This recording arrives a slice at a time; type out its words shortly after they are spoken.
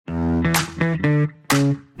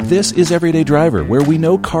This is Everyday Driver, where we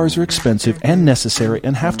know cars are expensive and necessary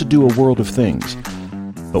and have to do a world of things.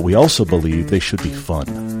 But we also believe they should be fun.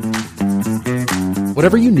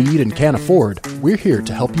 Whatever you need and can't afford, we're here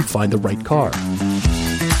to help you find the right car.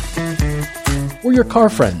 We're your car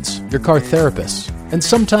friends, your car therapists, and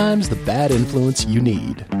sometimes the bad influence you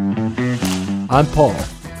need. I'm Paul.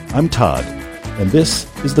 I'm Todd, and this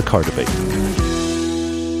is The Car Debate.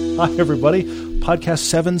 Hi, everybody. Podcast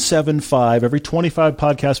 775. Every 25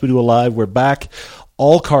 podcasts we do a live. We're back.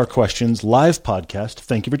 All car questions, live podcast.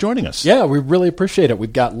 Thank you for joining us. Yeah, we really appreciate it.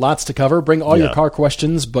 We've got lots to cover. Bring all your car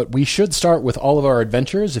questions, but we should start with all of our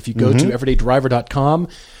adventures. If you go to everydaydriver.com,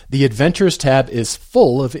 the Adventures tab is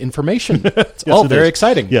full of information. It's all very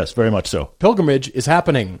exciting. Yes, very much so. Pilgrimage is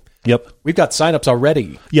happening. Yep. We've got signups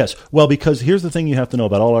already. Yes. Well, because here's the thing you have to know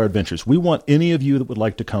about all our adventures. We want any of you that would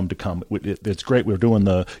like to come. It's great. We're doing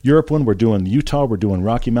the Europe one. We're doing Utah. We're doing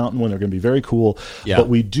Rocky Mountain one. They're going to be very cool. Yeah. But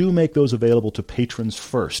we do make those available to patrons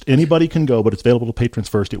first. Anybody can go, but it's available to patrons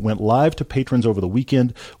first. It went live to patrons over the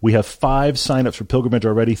weekend. We have 5 signups for Pilgrimage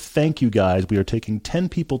already. Thank you, guys. We are taking 10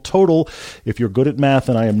 people total. If you're good at math,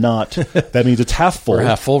 and I am not, that means it's half full. We're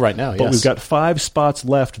half full right now, But we've got 5 spots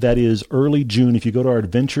left. That is early June. If you go to our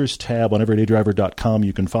Adventures tab on everydaydriver.com,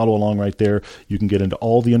 you can follow along right there. You can get into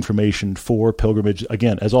all the information for Pilgrimage.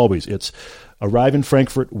 Again, as always, it's arrive in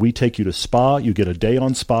Frankfurt. We take you to Spa. You get a day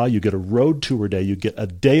on Spa. You get a road tour day. You get a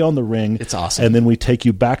day on the ring. It's awesome. And then we take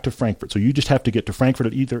you back to Frankfurt. So you just have to get to Frankfurt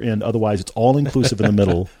at either end. Otherwise, it's all inclusive in the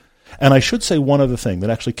middle. And I should say one other thing that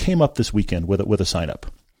actually came up this weekend with a sign up.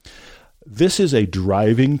 This is a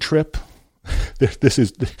driving trip. This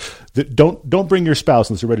is don't bring your spouse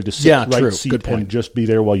unless they're ready to sit right seat and just be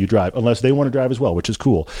there while you drive, unless they want to drive as well, which is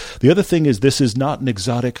cool. The other thing is this is not an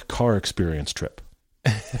exotic car experience trip.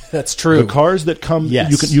 That's true. The cars that come,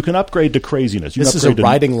 you can upgrade to craziness. This is a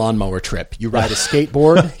riding lawnmower trip. You ride a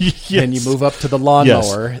skateboard, then you move up to the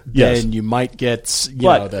lawnmower, then you might get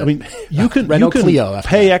you can Clio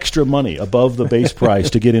pay extra money above the base price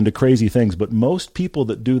to get into crazy things, but most people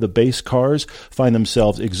that do the base cars find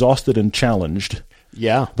themselves exhausted and challenged.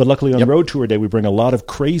 Yeah. But luckily on Road Tour Day, we bring a lot of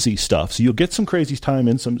crazy stuff. So you'll get some crazy time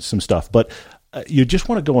in some stuff, but you just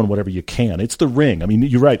want to go on whatever you can. It's the ring. I mean,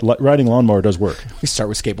 you're right. Riding lawnmower does work. We start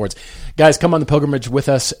with skateboards. Guys, come on the pilgrimage with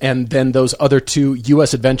us, and then those other 2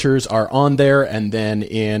 U.S. adventures are on there, and then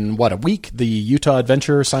in, a week, the Utah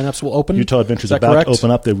adventure signups will open? Utah adventures are about to open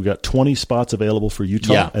up. We've got 20 spots available for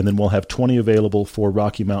Utah, and then we'll have 20 available for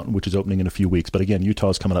Rocky Mountain, which is opening in a few weeks. But again,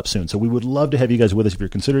 Utah is coming up soon. So we would love to have you guys with us. If you're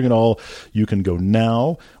considering it all, you can go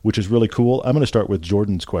now, which is really cool. I'm going to start with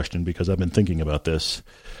Jordan's question because I've been thinking about this.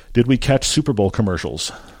 Did we catch Super Bowl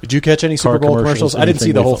commercials? Did you catch any Super Bowl commercials? I didn't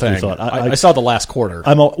see the whole thing. I saw the last quarter.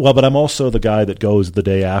 But I'm also the guy that goes the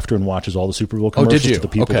day after and wates all the Super Bowl commercials to the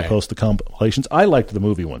people that post the compilations. I liked the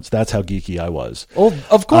movie ones. That's how geeky I was. Oh,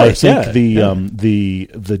 of course. I think the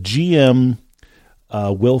GM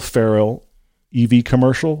Will Ferrell EV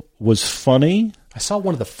commercial was funny. I saw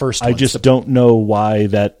one of the first ones. I just don't know why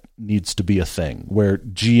that needs to be a thing where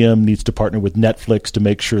GM needs to partner with Netflix to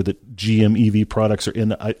make sure that GM EV products are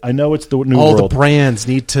in. I know it's the new world. All the brands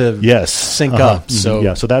need to sync up. So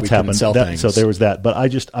that's happened. So there was that. But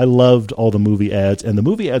I loved all the movie ads, and the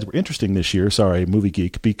movie ads were interesting this year. Sorry, Movie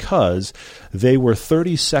Geek, because they were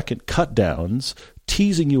 30-second cut downs,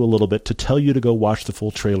 teasing you a little bit to tell you to go watch the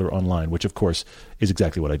full trailer online, which of course is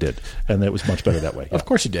exactly what I did, and that was much better that way. Of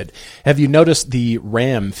course you did. Have you noticed the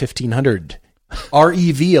Ram 1500?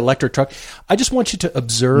 REV electric truck? I just want you to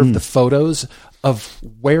observe the photos of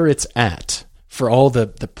where it's at for all the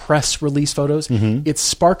press release photos. It's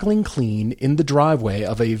sparkling clean in the driveway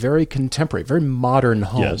of a very contemporary, very modern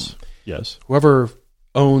home. Yes. Whoever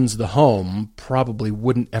owns the home probably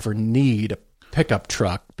wouldn't ever need a pickup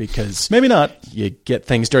truck because maybe not. You get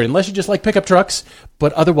things dirty unless you just like pickup trucks.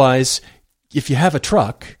 But otherwise, if you have a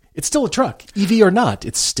truck, it's still a truck, EV or not.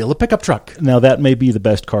 It's still a pickup truck. Now, that may be the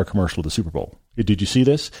best car commercial of the Super Bowl. Did you see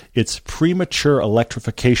this? It's premature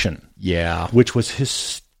electrification. Yeah. Which was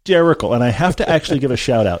hysterical. And I have to actually give a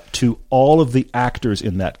shout out to all of the actors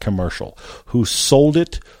in that commercial who sold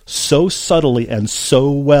it so subtly and so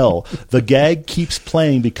well. The gag keeps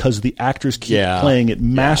playing because the actors keep playing it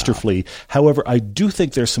masterfully. Yeah. However, I do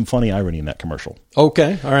think there's some funny irony in that commercial.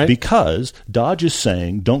 Okay, all right. Because Dodge is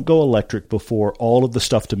saying, don't go electric before all of the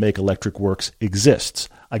stuff to make electric works exists.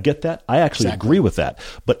 I get that. I actually agree with that.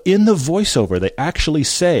 But in the voiceover, they actually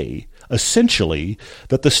say, essentially,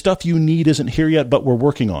 that the stuff you need isn't here yet, but we're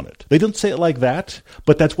working on it. They didn't say it like that,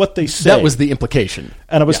 but that's what they say. That was the implication.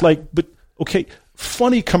 And I was like, but okay,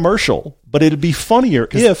 funny commercial, but it'd be funnier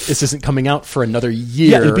if this isn't coming out for another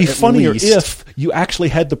year. Yeah, it'd be funnier least. if you actually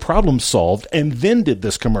had the problem solved and then did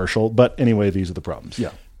this commercial. But anyway, these are the problems.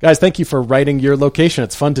 Yeah. Guys, thank you for writing your location.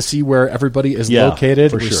 It's fun to see where everybody is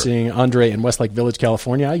located. We're seeing Andre in Westlake Village,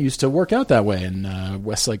 California. I used to work out that way in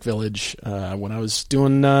Westlake Village when I was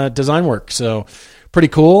doing design work. So pretty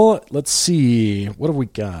cool. Let's see. What have we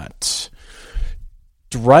got?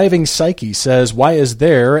 Driving Psyche says, why is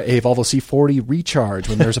there a Volvo C40 Recharge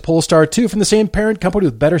when there's a Polestar 2 from the same parent company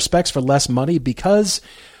with better specs for less money? Because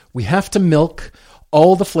we have to milk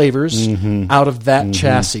all the flavors out of that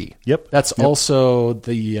chassis. Yep. That's also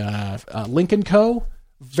the Lincoln Co.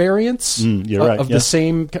 variants of the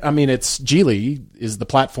same. I mean, it's Geely is the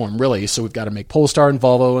platform, really. So we've got to make Polestar and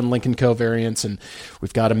Volvo and Lincoln Co. variants, and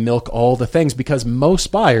we've got to milk all the things because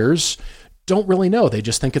most buyers don't really know. They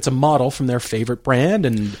just think it's a model from their favorite brand,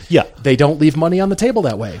 and they don't leave money on the table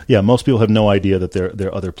that way. Yeah, most people have no idea that there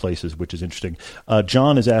are other places, which is interesting.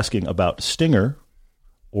 John is asking about Stinger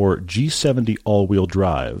or G70 all-wheel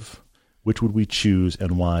drive. Which would we choose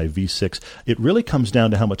and why? V6. It really comes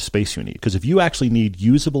down to how much space you need. Because if you actually need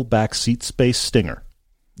usable back seat space, Stinger.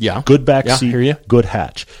 Yeah. Good back seat, good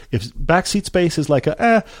hatch. If back seat space is like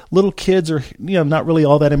little kids are not really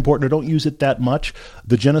all that important or don't use it that much,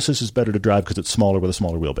 the Genesis is better to drive because it's smaller with a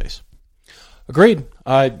smaller wheelbase. Agreed.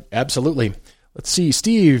 Absolutely. Let's see.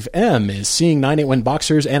 Steve M is seeing 981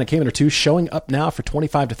 Boxers and a Cayman or two showing up now for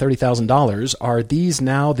 $25,000 to $30,000. Are these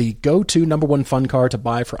now the go-to number one fun car to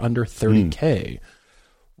buy for under $30K?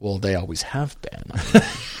 Well, they always have been.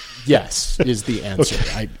 Yes, is the answer.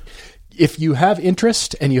 Okay. If you have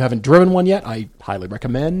interest and you haven't driven one yet, I highly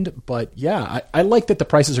recommend. But yeah, I like that the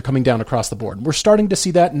prices are coming down across the board. We're starting to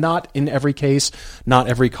see that, not in every case, not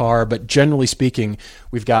every car, but generally speaking,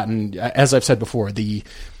 we've gotten, as I've said before,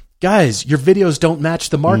 guys, your videos don't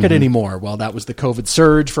match the market anymore. Well, that was the COVID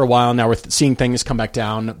surge for a while. Now we're seeing things come back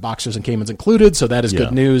down, Boxers and Caymans included, so that is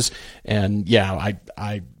good news. And yeah,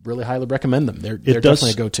 I really highly recommend them. They're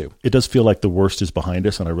definitely a go-to. It does feel like the worst is behind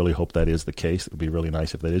us, and I really hope that is the case. It would be really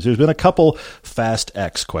nice if that is. There's been a couple Fast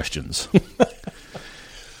X questions.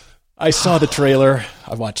 I saw the trailer.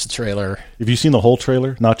 I watched the trailer. Have you seen the whole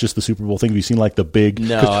trailer? Not just the Super Bowl thing? Have you seen like the big...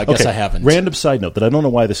 No, I guess I haven't. Random side note that I don't know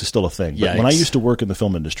why this is still a thing. But when I used to work in the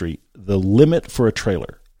film industry, the limit for a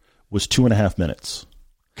trailer was 2.5 minutes.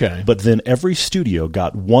 Okay. But then every studio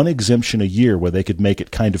got one exemption a year where they could make it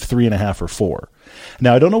kind of 3.5 or 4.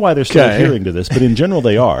 Now, I don't know why they're still adhering to this, but in general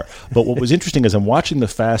they are. But what was interesting is I'm watching the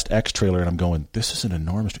Fast X trailer and I'm going, this is an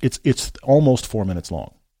enormous... It's almost 4 minutes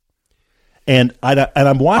long. And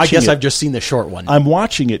I'm watching. I guess I've just seen the short one. I'm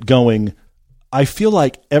watching it going, I feel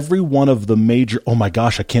like every one of the major, oh my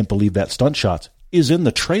gosh, I can't believe that stunt shots is in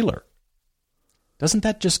the trailer. Doesn't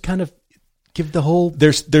that just kind of give the whole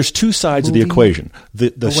There's two sides of the equation.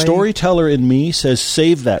 The storyteller in me says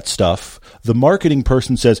save that stuff. The marketing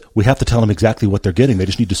person says we have to tell them exactly what they're getting. They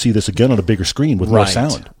just need to see this again on a bigger screen with more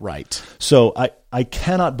sound. Right. So I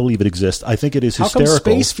cannot believe it exists. I think it is hysterical. How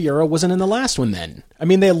come Space Fiera wasn't in the last one then? I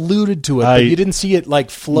mean, they alluded to it, but you didn't see it like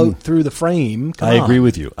float through the frame. I agree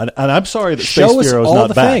with you. And I'm sorry that Space Fiera is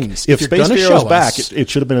not back. If Space Fiera is back, it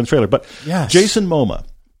should have been in the trailer. But Jason Momoa,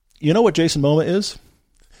 you know what Jason Momoa is?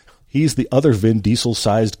 He's the other Vin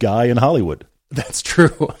Diesel-sized guy in Hollywood. That's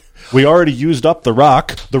true. We already used up The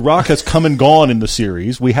Rock. The Rock has come and gone in the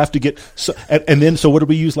series. We have to get and then what did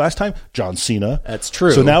we use last time? John Cena. That's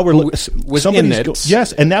true. So now was in it.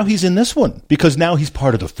 Yes, and now he's in this one because now he's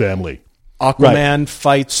part of the family. Aquaman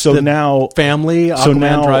fights the family.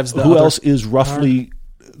 Aquaman drives the who else is roughly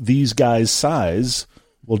these guys' size?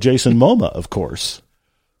 Well, Jason Momoa, of course.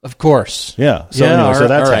 Of course. Yeah. So, so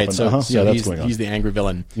that's all right. happened. So that's going on. He's the angry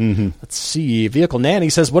villain. Mm-hmm. Let's see. Vehicle Nanny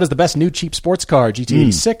says, what is the best new cheap sports car?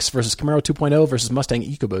 GT86 versus Camaro 2.0 versus Mustang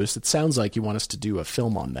EcoBoost. It sounds like you want us to do a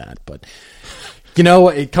film on that. But,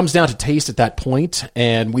 it comes down to taste at that point.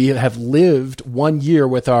 And we have lived 1 year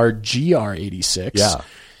with our GR86. Yeah.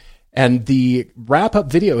 And the wrap-up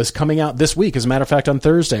video is coming out this week. As a matter of fact, on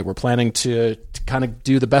Thursday, we're planning to kind of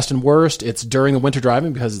do the best and worst. It's during the winter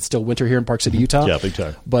driving because it's still winter here in Park City, Utah. Yeah, big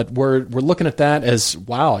time. But we're looking at that as,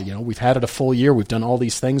 wow, we've had it a full year. We've done all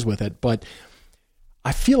these things with it. But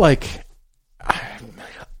I feel like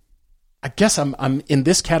I guess I'm in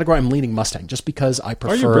this category. I'm leaning Mustang just because I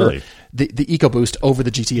prefer really? the EcoBoost over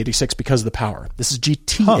the GT86 because of the power. This is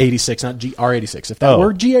GT86, not GR86. If that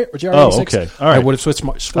were GR86, okay. All right. I would have switched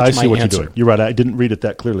my I see what answer. you're doing. You're right. I didn't read it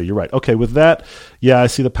that clearly. You're right. Okay, with that, yeah, I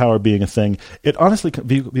see the power being a thing. It honestly,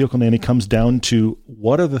 Vehicle Nanny, comes down to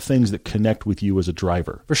what are the things that connect with you as a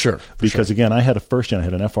driver. For sure. Because again, I had a first gen, I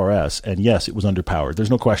had an FRS, and yes, it was underpowered.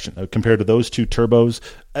 There's no question. Compared to those two turbos,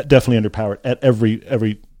 definitely underpowered at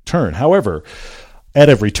every turn. However, at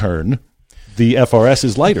every turn, the FRS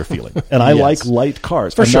is lighter feeling, and I like light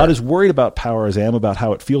cars. I'm not as worried about power as I am about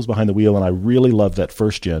how it feels behind the wheel, and I really love that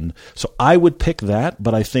first gen. So I would pick that,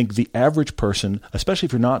 but I think the average person, especially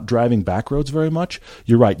if you're not driving back roads very much,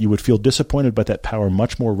 you're right, you would feel disappointed by that power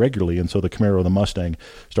much more regularly, and so the Camaro and the Mustang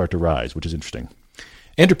start to rise, which is interesting.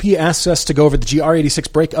 Andrew P. asks us to go over the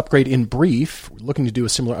GR86 brake upgrade in brief. We're looking to do a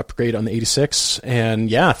similar upgrade on the 86.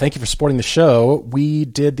 And yeah, thank you for supporting the show. We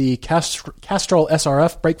did the Castrol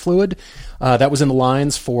SRF brake fluid. That was in the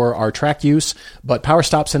lines for our track use, but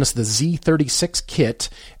PowerStop sent us the Z36 kit.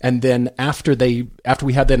 And then after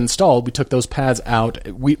we had that installed, we took those pads out.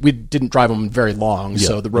 We didn't drive them very long,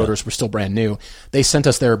 so the rotors were still brand new. They sent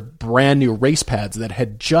us their brand new race pads that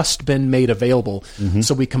had just been made available.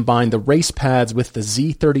 So we combined the race pads with the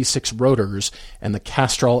Z36 rotors and the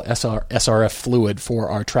Castrol SRF fluid for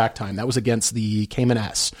our track time. That was against the Cayman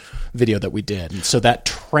S video that we did. And so that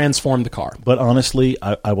transformed the car. But honestly,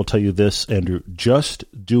 I will tell you this, Andrew, just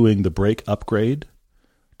doing the brake upgrade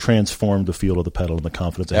transformed the feel of the pedal and the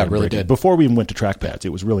confidence. Yeah, it really did. Before we even went to track pads,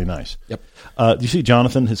 it was really nice. Yep. You see,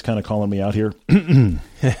 Jonathan is kind of calling me out here.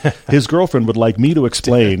 His girlfriend would like me to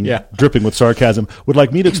explain, dripping with sarcasm, would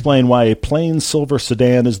like me to explain why a plain silver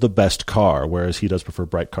sedan is the best car, whereas he does prefer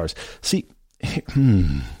bright cars. See,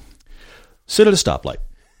 sit at a stoplight.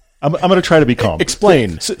 I'm going to try to be calm.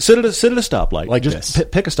 Explain. Sit at a stoplight. Like just this.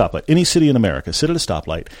 Pick a stoplight. Any city in America, sit at a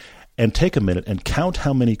stoplight and take a minute and count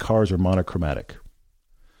how many cars are monochromatic.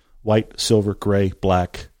 White, silver, gray,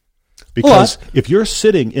 black. Because if you're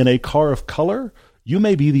sitting in a car of color, you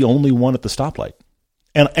may be the only one at the stoplight.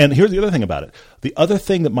 And here's the other thing about it. The other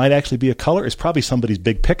thing that might actually be a color is probably somebody's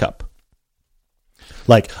big pickup.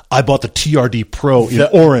 Like, I bought the TRD Pro in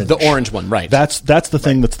orange. The orange one, right. That's the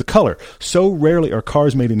thing that's the color. So rarely are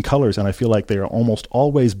cars made in colors, and I feel like they are almost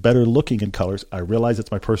always better looking in colors. I realize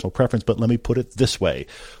it's my personal preference, but let me put it this way.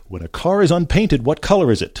 When a car is unpainted, what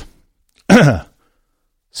color is it?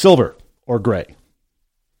 Silver or gray.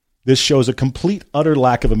 This shows a complete, utter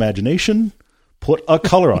lack of imagination. Put a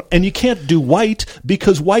color on. And you can't do white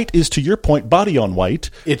because white is, to your point, body on white.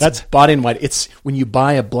 That's body on white. It's when you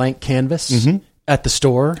buy a blank canvas at the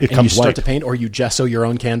store and you start to paint, or you gesso your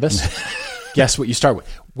own canvas. Guess what you start with?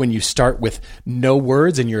 When you start with no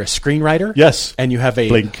words and you're a screenwriter. Yes. And you have a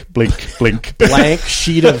blink, blink. blank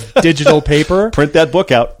sheet of digital paper. Print that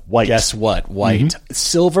book out. White. Guess what? White.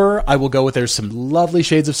 Silver, I will go with, there's some lovely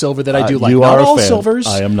shades of silver that I do like. You not are all a fan. Silvers.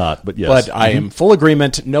 I am not, but yes. But I am full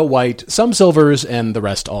agreement. No white, some silvers, and the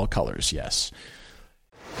rest all colors. Yes.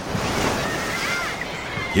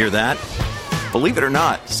 Hear that? Believe it or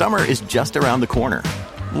not, summer is just around the corner.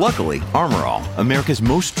 Luckily, Armor All, America's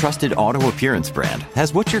most trusted auto appearance brand,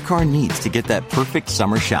 has what your car needs to get that perfect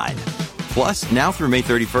summer shine. Plus, now through May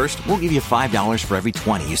 31st, we'll give you $5 for every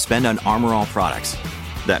 $20 you spend on Armor All products.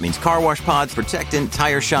 That means car wash pods, protectant,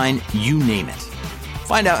 tire shine, you name it.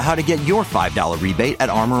 Find out how to get your $5 rebate at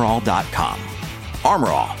armorall.com. Armor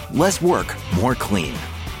All, less work, more clean.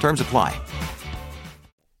 Terms apply.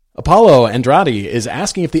 Apollo Andrade is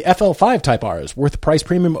asking if the FL5 Type R is worth the price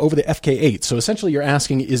premium over the FK8. So essentially you're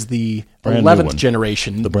asking, is the 11th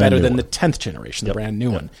generation better than the 10th generation, the brand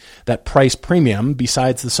new one? That price premium,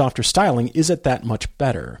 besides the softer styling, is it that much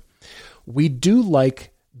better? We do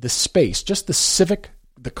like the space, just the Civic,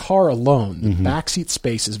 the car alone, the backseat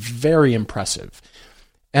space is very impressive.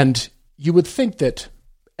 And you would think that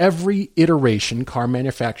every iteration, car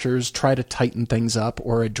manufacturers try to tighten things up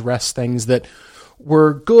or address things that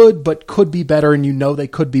were good but could be better, and you know they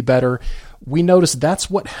could be better. We noticed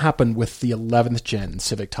that's what happened with the 11th gen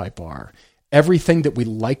Civic Type R. Everything that we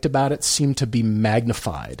liked about it seemed to be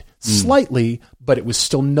magnified slightly, but it was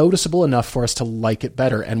still noticeable enough for us to like it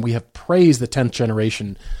better. And we have praised the 10th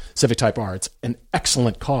generation Civic Type R. It's an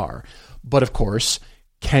excellent car. But of course,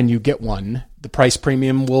 can you get one? The price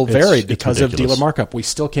premium will vary because of dealer markup. We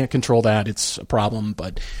still can't control that. It's a problem,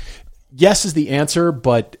 but yes is the answer,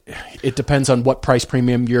 but it depends on what price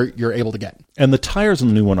premium you're able to get. And the tires on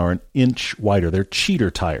the new one are an inch wider. They're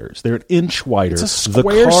cheater tires. They're an inch wider. It's a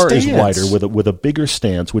square the car stance. is wider with a bigger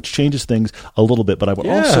stance, which changes things a little bit. But I would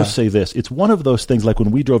also say this. It's one of those things like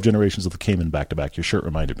when we drove Generations of the Cayman back-to-back, your shirt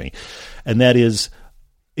reminded me. And that is,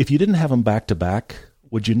 If you didn't have them back to back,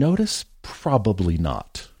 would you notice? Probably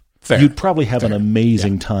not. Fair. You'd probably have an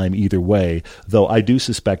amazing time either way, though I do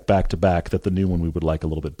suspect back to back that the new one we would like a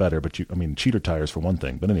little bit better. But cheater tires for one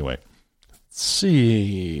thing. But anyway. Let's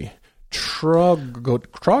see.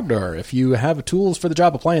 Trogdor, if you have tools for the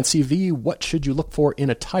job applying CV, what should you look for in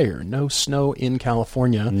a tire? No snow in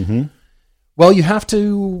California. Mm-hmm. Well, you have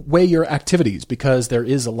to weigh your activities because there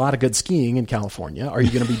is a lot of good skiing in California. Are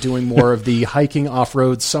you going to be doing more of the hiking,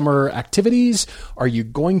 off-road summer activities? Are you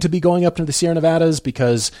going to be going up into the Sierra Nevadas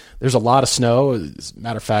because there's a lot of snow? As a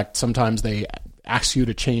matter of fact, sometimes they ask you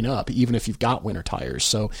to chain up even if you've got winter tires.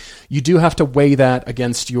 So you do have to weigh that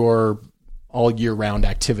against your all year-round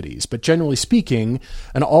activities. But generally speaking,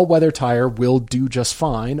 an all-weather tire will do just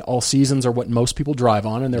fine. All seasons are what most people drive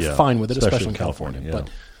on, and they're fine with it, especially in California. Yeah.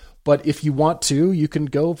 But if you want to, you can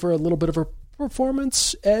go for a little bit of a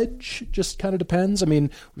performance edge. Just kind of depends. I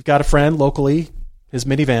mean, we've got a friend locally, his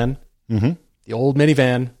minivan, the old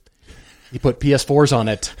minivan. He put PS4s on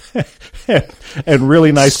it. and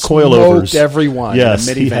really nice coilovers. Smoked everyone. Yes,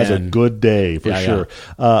 in a minivan. He has a good day for sure.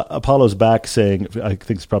 Yeah. Apollo's back saying, I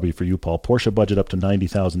think it's probably for you, Paul, Porsche budget up to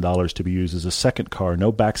 $90,000 to be used as a second car.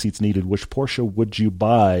 No back seats needed. Which Porsche would you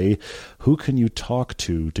buy? Who can you talk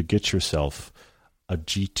to get yourself a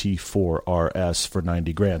GT4 RS for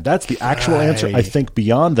 $90,000? That's the actual answer. I think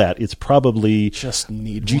beyond that, it's probably just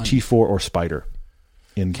need GT4 or Spider.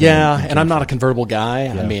 And I'm not a convertible guy.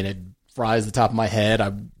 Yeah. I mean, it fries the top of my head.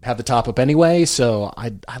 I have the top up anyway, so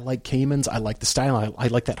I like Caymans. I like the style. I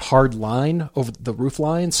like that hard line over the roof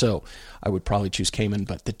line, so I would probably choose Cayman.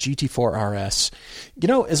 But the GT4 RS,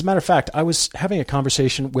 as a matter of fact, I was having a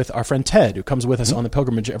conversation with our friend Ted, who comes with us on the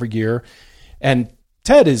pilgrimage every year, and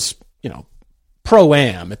Ted is,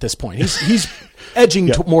 pro-am at this point. He's edging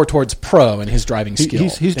more towards pro in his driving skill.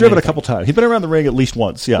 He's driven a couple times. He's been around the ring at least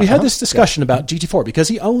once. Yeah, we had this discussion about GT4 because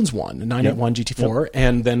he owns one, a 981 GT4,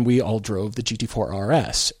 and then we all drove the GT4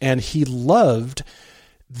 RS, and he loved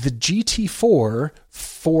the GT4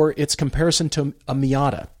 for its comparison to a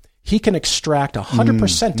Miata. He can extract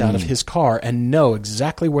 100% out of his car and know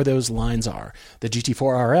exactly where those lines are. The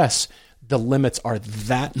GT4 RS, the limits are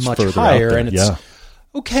that much higher, and it's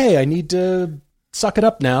okay. I need to suck it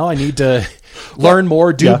up now. I need to learn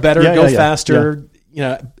more, do better, go faster.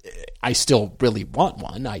 I still really want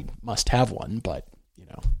one. I must have one, but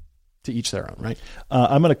to each their own, right?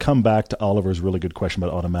 I'm going to come back to Oliver's really good question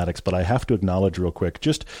about automatics, but I have to acknowledge real quick,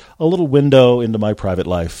 just a little window into my private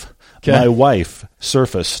life. Okay. My wife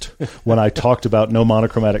surfaced when I talked about no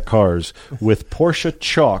monochromatic cars with Porsche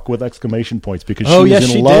chalk with exclamation points because she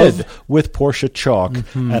was in love with Porsche chalk,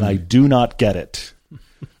 and I do not get it.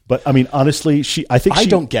 But I mean, honestly, I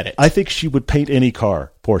don't get it. I think she would paint any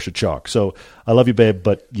car Porsche chalk. So I love you, babe,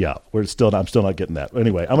 but yeah, I'm still not getting that.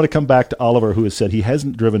 Anyway, I'm going to come back to Oliver, who has said he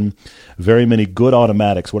hasn't driven very many good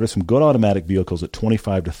automatics. What are some good automatic vehicles at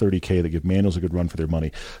 $25,000 to $30,000 that give manuals a good run for their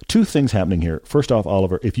money? Two things happening here. First off,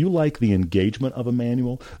 Oliver, if you like the engagement of a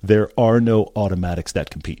manual, there are no automatics that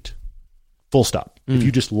compete. Full stop. If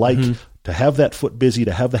you just like to have that foot busy,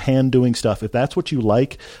 to have the hand doing stuff, if that's what you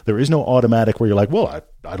like, there is no automatic where you're like, well,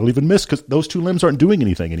 I don't even miss because those two limbs aren't doing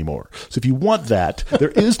anything anymore. So if you want that,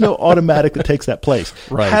 there is no automatic that takes that place.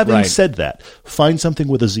 Having said that, find something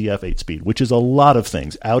with a ZF 8-speed, which is a lot of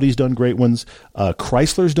things. Audi's done great ones.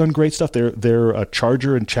 Chrysler's done great stuff. Their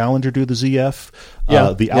Charger and Challenger do the ZF.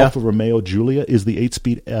 The Alfa Romeo Giulia is the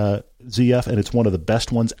 8-speed ZF, and it's one of the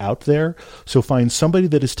best ones out there. So find somebody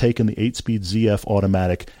that has taken the 8-speed ZF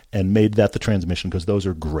automatic and made that the transmission, because those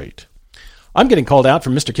are great. I'm getting called out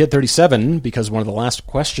from Mr. Kid 37 because one of the last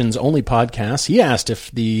questions only podcasts, he asked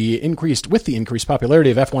if the increased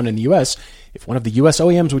popularity of F1 in the U.S., if one of the U.S.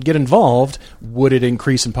 OEMs would get involved, would it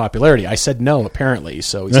increase in popularity? I said no, apparently,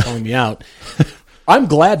 so he's calling me out. I'm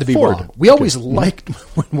glad to be wrong. We always like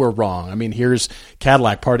when we're wrong. I mean, here's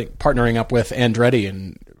Cadillac partnering up with Andretti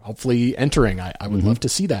and hopefully entering. I would love to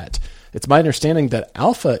see that. It's my understanding that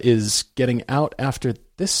Alfa is getting out after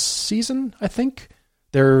this season, I think.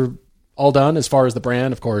 They're all done as far as the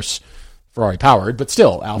brand, of course, Ferrari powered, but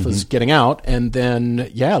still, Alfa's getting out. And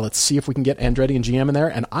then, let's see if we can get Andretti and GM in there.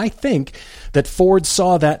 And I think that Ford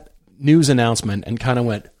saw that news announcement and kind of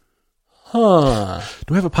went, do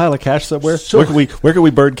we have a pile of cash somewhere? So, where can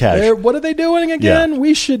we burn cash? What are they doing again?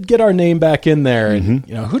 We should get our name back in there. And,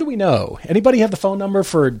 who do we know? Anybody have the phone number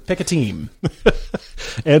for pick a team?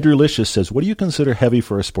 Andrew Licious says, what do you consider heavy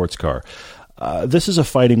for a sports car? This is a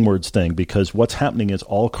fighting words thing because what's happening is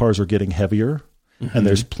all cars are getting heavier, and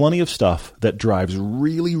there's plenty of stuff that drives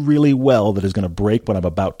really, really well that is going to break what I'm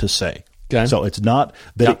about to say. Okay. So it's not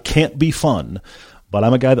that it can't be fun, But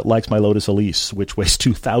I'm a guy that likes my Lotus Elise, which weighs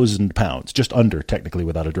 2,000 pounds, just under, technically,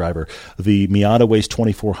 without a driver. The Miata weighs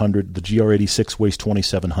 2,400. The GR86 weighs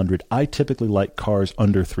 2,700. I typically like cars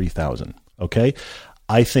under 3,000, okay?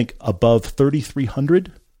 I think above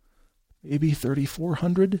 3,300, maybe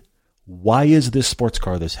 3,400. Why is this sports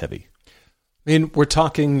car this heavy? I mean, we're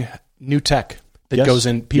talking new tech that goes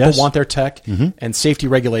in. People want their tech and safety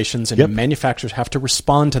regulations, and manufacturers have to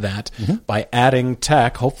respond to that by adding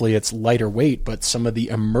tech. Hopefully it's lighter weight, but some of the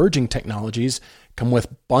emerging technologies come with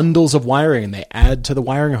bundles of wiring, and they add to the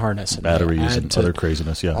wiring harness. And batteries and other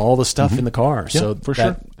craziness, all the stuff in the car. Yeah, so for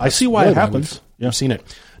sure. I see why it happens. I've seen it.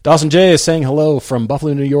 Dawson J is saying hello from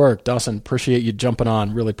Buffalo, New York. Dawson, appreciate you jumping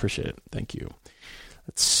on. Really appreciate it. Thank you.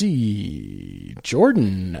 Let's see.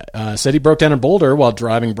 Jordan said he broke down in Boulder while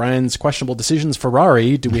driving Brian's questionable decisions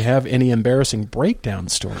Ferrari. Do we have any embarrassing breakdown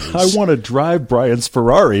stories? I want to drive Brian's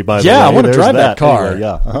Ferrari, by the way. Yeah, I want to drive that car.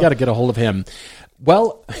 Anyway, We got to get a hold of him.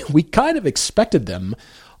 Well, we kind of expected them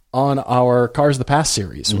on our Cars of the Past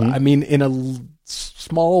series. I mean, in a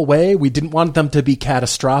small way, we didn't want them to be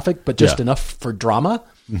catastrophic, but just enough for drama.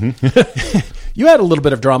 You had a little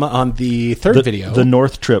bit of drama on the third video. The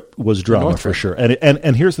North trip was drama for sure.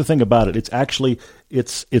 And here's the thing about it. It's actually,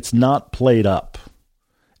 it's not played up.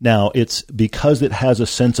 Now, it's because it has a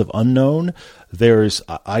sense of unknown.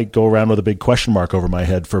 I go around with a big question mark over my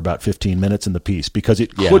head for about 15 minutes in the piece because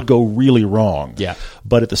it could go really wrong. Yeah.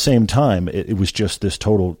 But at the same time, it was just this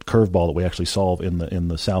total curveball that we actually solve in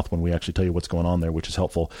the South when we actually tell you what's going on there, which is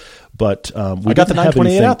helpful. But I got the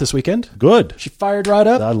 928 out this weekend. Good. She fired right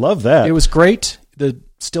up. I love that. It was great.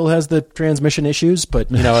 Still has the transmission issues,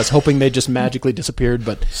 but I was hoping they just magically disappeared,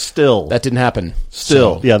 but still that didn't happen.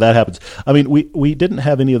 Yeah, that happens. I mean, we didn't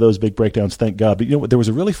have any of those big breakdowns, thank God. But there was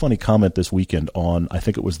a really funny comment this weekend on, I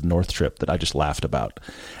think it was the North trip, that I just laughed about,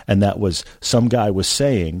 and that was some guy was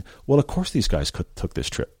saying, "Well, of course these guys took this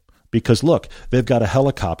trip because look, they've got a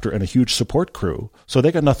helicopter and a huge support crew, so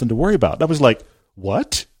they got nothing to worry about." And I was like,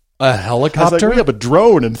 "What?" A helicopter? I was like, we have a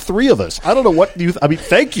drone and 3 of us. I don't know what you... I mean,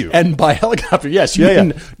 thank you. And by helicopter, yes, you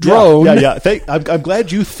mean drone. Yeah. I'm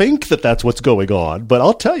glad you think that that's what's going on, but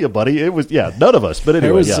I'll tell you, buddy, it was, none of us. But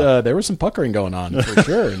anyway, there was some puckering going on for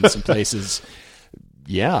sure in some places.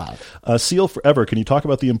 Yeah. Seal Forever, can you talk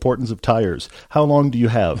about the importance of tires? How long do you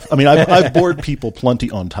have? I mean, I've bored people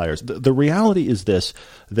plenty on tires. The reality is this,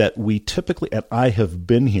 that we typically, and I have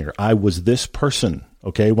been here, I was this person.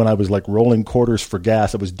 Okay, when I was like rolling quarters for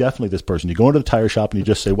gas, it was definitely this person. You go into the tire shop and you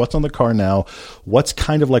just say, what's on the car now? What's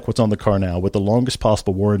kind of like what's on the car now with the longest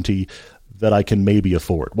possible warranty that I can maybe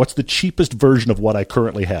afford? What's the cheapest version of what I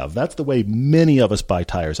currently have? That's the way many of us buy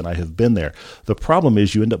tires, and I have been there. The problem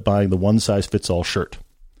is you end up buying the one-size-fits-all shirt.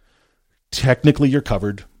 Technically, you're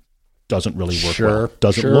covered. Doesn't really work well.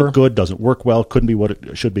 Doesn't look good. Doesn't work well. Couldn't be what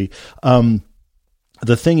it should be.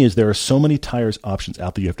 The thing is, there are so many tires options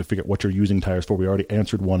out there. You have to figure out what you're using tires for. We already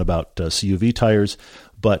answered one about CUV tires.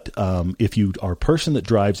 But if you are a person that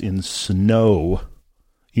drives in snow,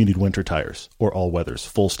 you need winter tires or all weathers,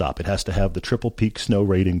 full stop. It has to have the triple peak snow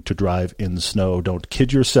rating to drive in snow. Don't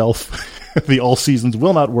kid yourself. The all seasons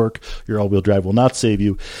will not work. Your all-wheel drive will not save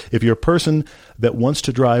you. If you're a person that wants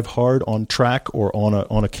to drive hard on track or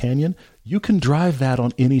on a canyon, you can drive that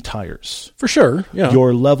on any tires. For sure. Yeah.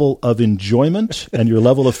 Your level of enjoyment and your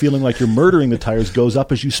level of feeling like you're murdering the tires goes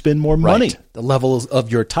up as you spend more money. Right. The level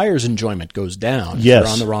of your tires enjoyment goes down if you're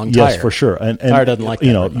on the wrong tire. Yes, for sure. And tire doesn't like that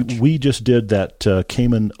very much. We just did that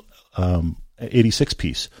Cayman 86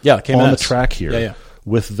 piece Cayman on the track here.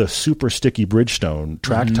 With the super sticky Bridgestone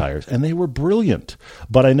track tires, and they were brilliant.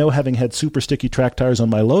 But I know, having had super sticky track tires on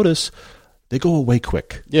my Lotus, they go away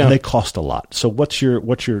quick, and they cost a lot. So what's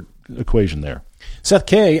your equation there? Seth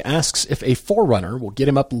K asks if a 4Runner will get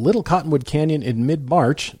him up Little Cottonwood Canyon in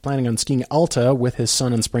mid-March, planning on skiing Alta with his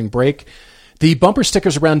son on spring break. The bumper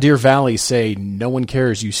stickers around Deer Valley say, "No one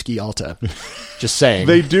cares you ski Alta." Just saying.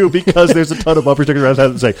 They do, because there's a ton of bumper stickers around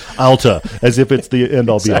that say Alta, as if it's the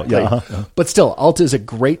end-all exactly. be-all. Yeah, But still, Alta is a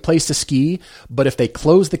great place to ski, but if they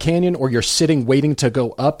close the canyon or you're sitting waiting to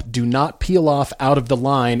go up, do not peel off out of the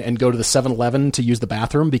line and go to the 7-Eleven to use the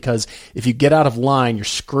bathroom, because if you get out of line, you're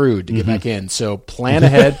screwed to get back in. So plan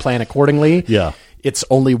ahead, plan accordingly. Yeah. It's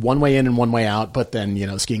only one way in and one way out, but then,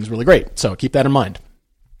 skiing's really great. So keep that in mind.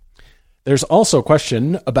 There's also a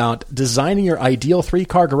question about designing your ideal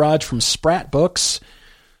 3-car garage from Spratt Books.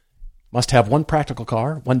 Must have 1 practical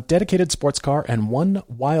car, 1 dedicated sports car, and 1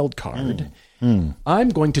 wild card. I'm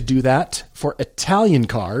going to do that for Italian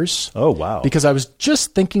cars. Oh, wow. Because I was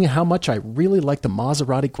just thinking how much I really like the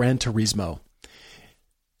Maserati Gran Turismo.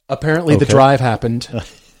 Apparently the drive happened.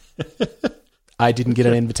 I didn't get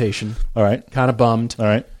an invitation. All right. Kind of bummed. All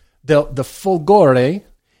right. The Folgore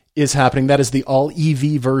is happening. That is the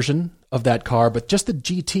all-EV version of that car, but just the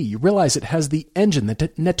GT. You realize it has the engine, the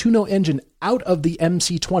Nettuno engine out of the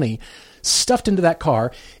MC20 stuffed into that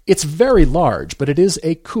car. It's very large, but it is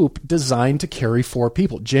a coupe designed to carry 4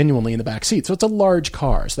 people genuinely in the back seat. So it's a large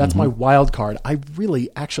car. So that's my wild card. I really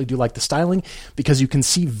actually do like the styling because you can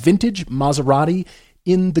see vintage Maserati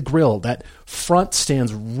in the grille. That front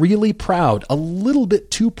stands really proud, a little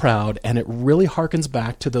bit too proud, and it really harkens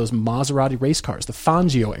back to those Maserati race cars, the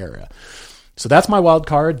Fangio era. So that's my wild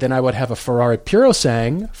card. Then I would have a Ferrari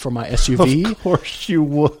Purosangue for my SUV. Of course you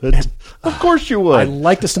would. Of course you would. I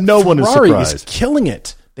like this. No one is Ferrari surprised. is killing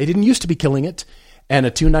it. They didn't used to be killing it. And a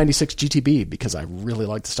 296 GTB because I really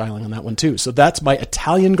like the styling on that one too. So that's my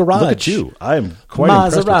Italian garage. Look at you. I am quite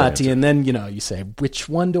impressed with that Maserati. And then, you say, which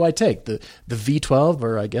one do I take? The V12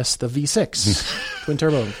 or I guess the V6 twin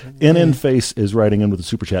turbo? NN Face is writing in with a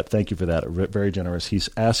super chat. Thank you for that. Very generous. He's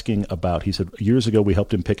asking about, he said, years ago we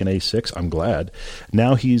helped him pick an A6. I'm glad.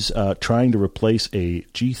 Now he's trying to replace a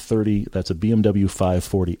G30. That's a BMW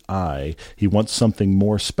 540i. He wants something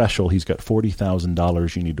more special. He's got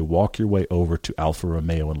 $40,000. You need to walk your way over to Alfa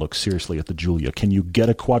Romeo and look seriously at the Giulia. Can you get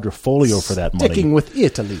a quadrifoglio for that money? Sticking with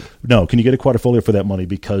Italy. No, can you get a quadrifoglio for that money?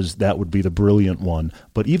 Because that would be the brilliant one.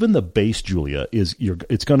 But even the base Giulia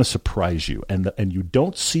it's going to surprise you, and you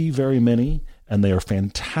don't see very many, and they are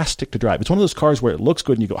fantastic to drive. It's one of those cars where it looks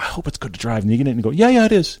good, and you go, I hope it's good to drive, and you get in and go, yeah,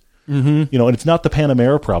 it is. Mm-hmm. And it's not the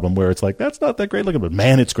Panamera problem where it's like, that's not that great looking, but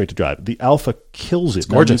man, it's great to drive. The Alfa kills it. It's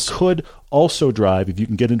gorgeous. Now, you could also drive if you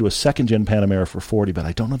can get into a second-gen Panamera for 40, but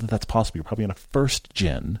I don't know that that's possible. You're probably on a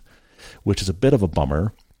first-gen, which is a bit of a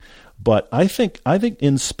bummer. But I think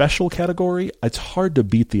in special category, it's hard to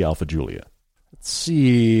beat the Alfa Giulia. Let's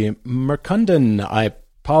see. Merkunden, I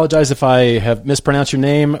apologize if I have mispronounced your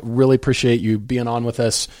name. Really appreciate you being on with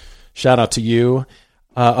us. Shout out to you.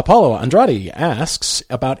 Apollo Andrade asks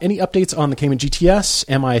about any updates on the Cayman GTS.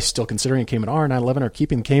 Am I still considering a Cayman R 911 or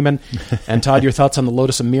keeping the Cayman? And Todd, your thoughts on the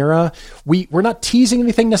Lotus Emira? We're not teasing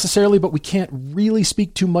anything necessarily, but we can't really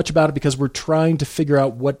speak too much about it because we're trying to figure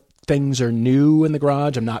out what things are new in the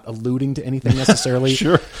garage. I'm not alluding to anything necessarily.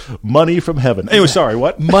 Sure. Money from heaven. Anyway, sorry,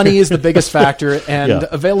 what? Money is the biggest factor and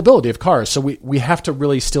availability of cars. So we have to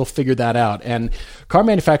really still figure that out. And car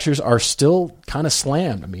manufacturers are still kind of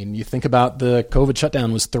slammed. I mean, you think about the COVID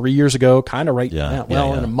shutdown was 3 years ago, kind of right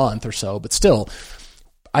now, in a month or so, but still,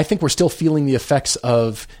 I think we're still feeling the effects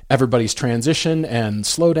of everybody's transition and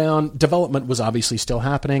slowdown. Development was obviously still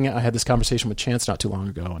happening. I had this conversation with Chance not too long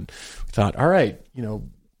ago, and we thought, all right,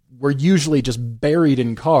 we're usually just buried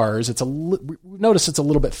in cars. We notice it's a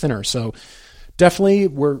little bit thinner. So definitely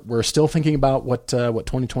we're still thinking about what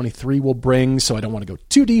 2023 will bring. So I don't want to go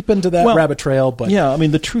too deep into that rabbit trail. But yeah, I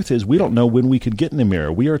mean, the truth is we don't know when we can get an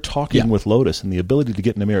Emira. We are talking with Lotus and the ability to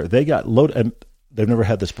get an Emira. They got Lotus, and they've never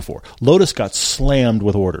had this before. Lotus got slammed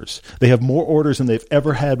with orders. They have more orders than they've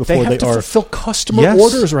ever had before. They have to fulfill customer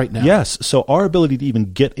orders right now. Yes. So our ability to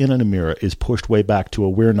even get in an Emira is pushed way back to a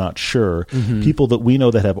we're not sure. Mm-hmm. People that we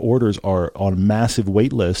know that have orders are on massive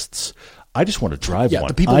wait lists. I just want to drive one.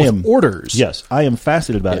 The people with orders. Yes. I am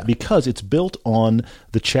fascinated about it because it's built on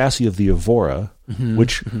the chassis of the Evora,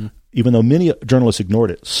 which, even though many journalists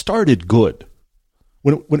ignored it, started good.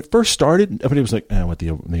 When it first started, everybody was like, what the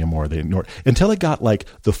Emora, they ignored it. Until it got like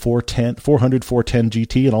the 410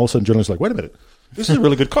 GT, and all of a sudden journalists were like, wait a minute, this is a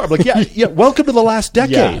really good car. I'm like, yeah, welcome to the last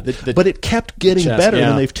decade. But it kept getting better,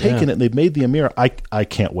 and they've taken it, and they've made the Emira. I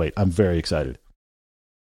can't wait. I'm very excited.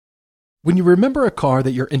 When you remember a car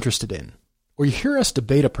that you're interested in, or you hear us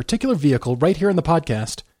debate a particular vehicle right here in the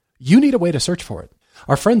podcast, you need a way to search for it.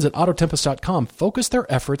 Our friends at Autotempest.com focus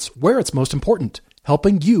their efforts where it's most important,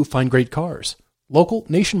 helping you find great cars. Local,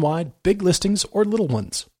 nationwide, big listings, or little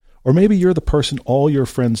ones. Or maybe you're the person all your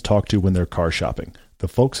friends talk to when they're car shopping. The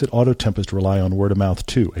folks at Auto Tempest rely on word of mouth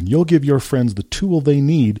too, and you'll give your friends the tool they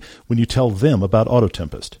need when you tell them about Auto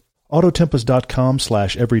Tempest.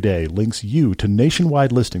 Autotempest.com/everyday links you to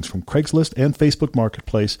nationwide listings from Craigslist and Facebook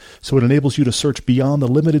Marketplace, so it enables you to search beyond the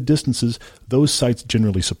limited distances those sites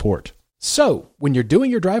generally support. So, when you're doing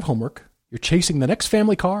your drive homework, you're chasing the next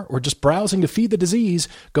family car, or just browsing to feed the disease,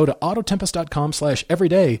 go to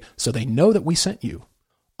Autotempest.com/everyday so they know that we sent you.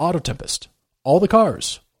 Auto Tempest. All the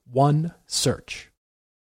cars. One search.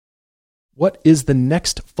 What is the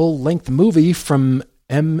next full-length movie from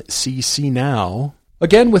MCC Now?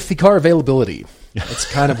 Again, with the car availability. That's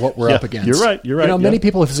kind of what we're up against. You're right. Many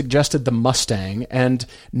people have suggested the Mustang, and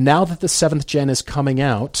now that the 7th gen is coming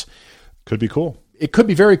out... Could be cool. It could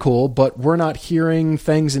be very cool, but we're not hearing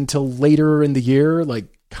things until later in the year, like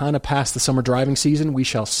kind of past the summer driving season. We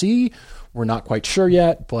shall see. We're not quite sure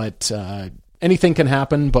yet, but anything can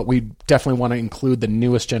happen, but we definitely want to include the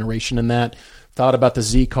newest generation in that. Thought about the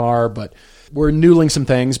Z car, but we're noodling some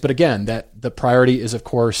things. But again, that the priority is, of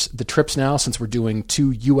course, the trips now, since we're doing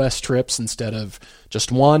 2 U.S. trips instead of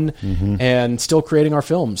just one, and still creating our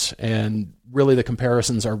films. And really the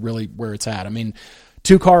comparisons are really where it's at. I mean,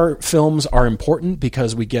 2-car films are important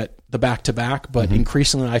because we get the back-to-back, but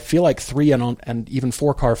increasingly I feel like 3 and even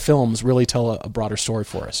 4-car films really tell a broader story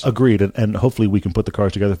for us. Agreed, and hopefully we can put the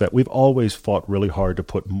cars together. That we've always fought really hard to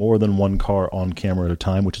put more than one car on camera at a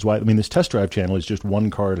time, which is why, I mean, this test drive channel is just one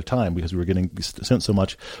car at a time because we were getting sent so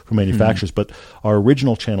much from manufacturers. But our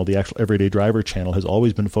original channel, the actual Everyday Driver channel, has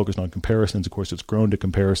always been focused on comparisons. Of course, it's grown to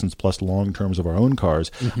comparisons plus long terms of our own cars.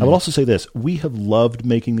 I would also say this: we have loved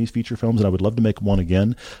making these feature films, and I would love to make one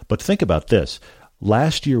again. But think about this.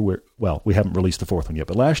 Last year, we haven't released the 4th one yet,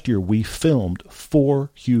 but last year we filmed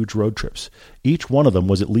 4 huge road trips. Each one of them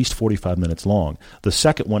was at least 45 minutes long. The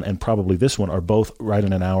second one and probably this one are both right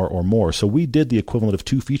in an hour or more. So we did the equivalent of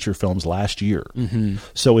 2 feature films last year.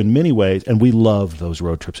 So in many ways, and we love those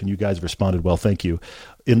road trips, and you guys responded well, thank you.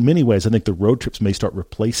 In many ways, I think the road trips may start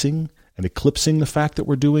replacing and eclipsing the fact that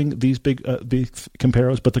we're doing these big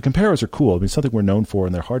comparos. But the comparos are cool. I mean, something we're known for,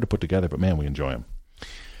 and they're hard to put together, but man, we enjoy them.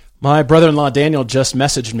 My brother-in-law Daniel just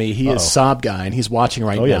messaged me. He is Saab guy, and he's watching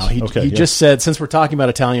right now. He just said, since we're talking about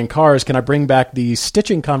Italian cars, can I bring back the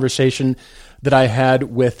stitching conversation that I had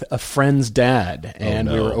with a friend's dad? And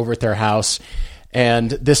we were over at their house,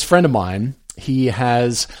 and this friend of mine, he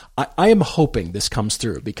has, I am hoping this comes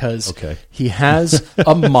through because he has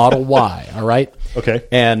a Model Y, all right? Okay.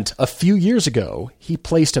 And a few years ago, he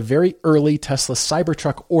placed a very early Tesla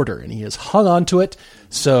Cybertruck order, and he has hung on to it.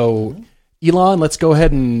 So Elon, let's go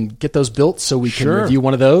ahead and get those built so we can review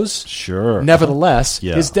one of those. Sure. Nevertheless,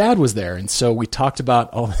 his dad was there, and so we talked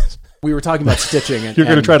about all this. We were talking about stitching. And, You're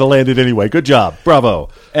going to try to land it anyway. Good job. Bravo.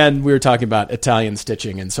 And we were talking about Italian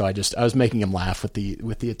stitching, and so I was making him laugh with the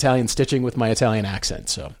Italian stitching with my Italian accent.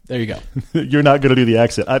 So there you go. You're not going to do the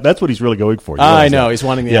accent. That's what he's really going for. I know. He's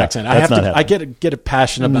wanting the accent. I get a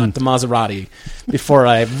passion about the Maserati before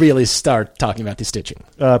I really start talking about the stitching.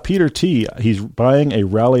 Peter T., he's buying a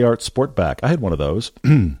Rally Art Sportback. I had one of those.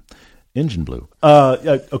 Engine blue.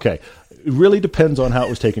 Okay. It really depends on how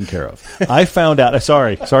it was taken care of. I found out.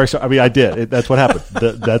 Sorry. I mean, I did. That's what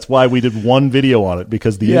happened. That's why we did one video on it,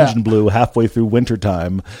 because the engine blew halfway through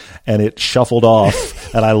wintertime, and it shuffled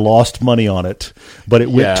off, and I lost money on it. But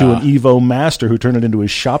it went to an Evo Master who turned it into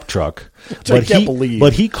his shop truck. I can't believe.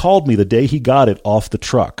 But he called me the day he got it off the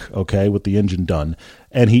truck, okay, with the engine done.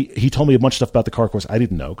 And he told me a bunch of stuff about the car. Of course, I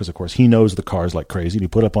didn't know, because, of course, he knows the cars like crazy. And he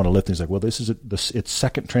put up on a lift, and he's like, well, this is its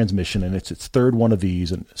second transmission, and it's its third one of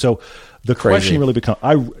these. And so the question really becomes,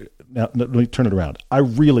 now, let me turn it around. I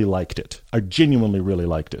really liked it. I genuinely really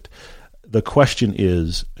liked it. The question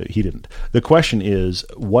is, he didn't. The question is,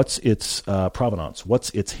 what's its provenance? What's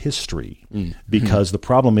its history? Because the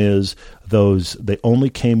problem is they only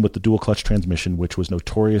came with the dual clutch transmission, which was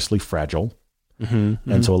notoriously fragile.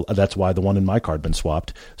 And so that's why the one in my car had been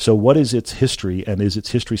swapped. So what is its history, and is its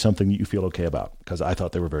history something that you feel okay about? Because I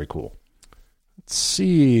thought they were very cool. Let's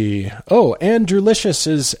see. Oh, Andrew Licious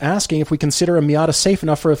is asking if we consider a Miata safe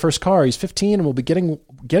enough for a first car. He's 15 and will be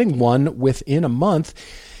getting one within a month.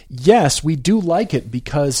 Yes, we do like it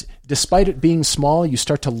because despite it being small, you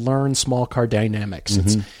start to learn small car dynamics.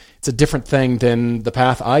 It's a different thing than the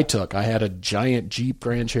path I took. I had a giant Jeep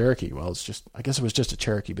Grand Cherokee. Well, I guess it was just a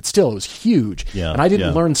Cherokee, but still it was huge. And I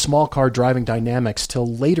didn't learn small car driving dynamics till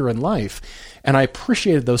later in life. And I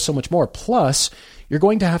appreciated those so much more. Plus, you're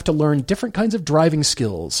going to have to learn different kinds of driving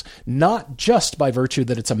skills, not just by virtue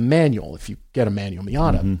that it's a manual, if you get a manual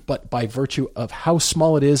Miata, but by virtue of how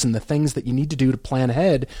small it is and the things that you need to do to plan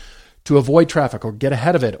ahead to avoid traffic or get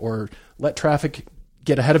ahead of it or let traffic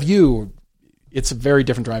get ahead of you. It's a very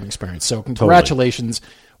different driving experience. So congratulations.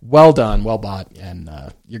 Totally. Well done, well bought, and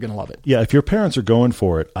you're going to love it. Yeah, if your parents are going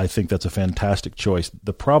for it, I think that's a fantastic choice.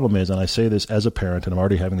 The problem is, and I say this as a parent, and I'm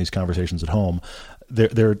already having these conversations at home,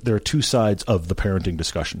 there are two sides of the parenting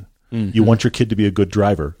discussion. You want your kid to be a good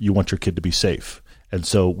driver. You want your kid to be safe. And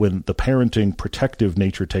so when the parenting protective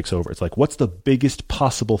nature takes over, it's like, what's the biggest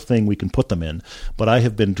possible thing we can put them in? But I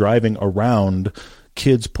have been driving around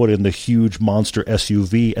kids put in the huge monster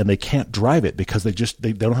SUV and they can't drive it because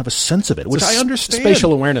they don't have a sense of it, which I understand.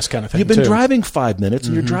 Spatial awareness kind of thing. You've been driving 5 minutes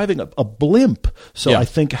and you're driving a blimp. So I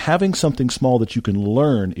think having something small that you can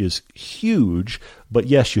learn is huge. But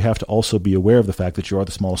yes, you have to also be aware of the fact that you are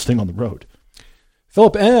the smallest thing on the road.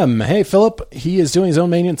 Philip M. Hey, Philip. He is doing his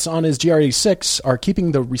own maintenance on his GR86. Are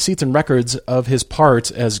keeping the receipts and records of his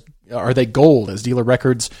parts are they gold as dealer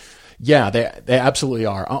records Yeah, they absolutely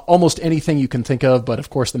are. Almost anything you can think of, but of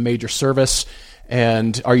course the major service.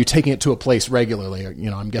 And are you taking it to a place regularly?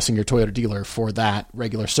 I'm guessing your Toyota dealer for that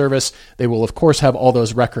regular service. They will, of course, have all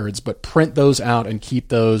those records, but print those out and keep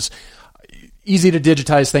those. Easy to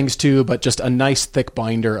digitize things too, but just a nice thick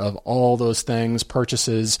binder of all those things,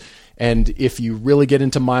 purchases. And if you really get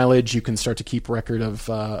into mileage, you can start to keep record of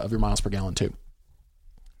your miles per gallon too.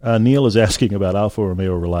 Neil is asking about Alfa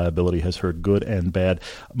Romeo reliability, has heard good and bad.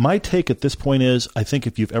 My take at this point is, I think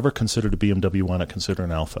if you've ever considered a BMW, why not consider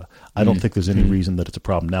an Alfa? I don't think there's any reason that it's a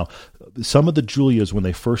problem. Now, some of the Giulias, when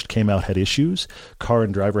they first came out, had issues. Car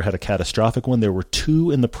and Driver had a catastrophic one. There were 2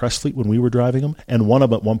 in the press fleet when we were driving them, and one of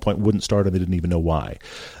them at one point wouldn't start, and they didn't even know why.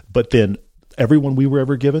 But then everyone we were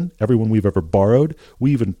ever given, everyone we've ever borrowed,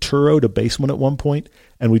 we even Turo'd a base one at one point,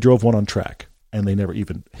 and we drove one on track, and they never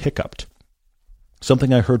even hiccuped.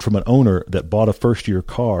 Something I heard from an owner that bought a first-year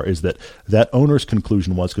car is that owner's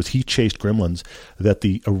conclusion was, because he chased gremlins, that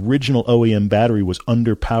the original OEM battery was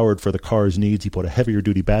underpowered for the car's needs. He put a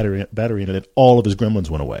heavier-duty battery in it, and all of his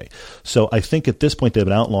gremlins went away. So I think at this point they've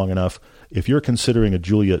been out long enough. If you're considering a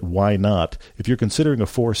Giulia, why not? If you're considering a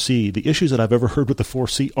 4C, the issues that I've ever heard with the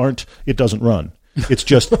 4C aren't it doesn't run. It's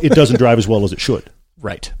just it doesn't drive as well as it should.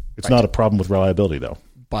 Right. It's not a problem with reliability, though.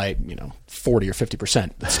 By 40 or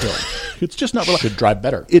 50%, but still, it's just not reliable. Should drive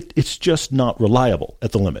better. It's just not reliable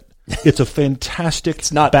at the limit. It's a fantastic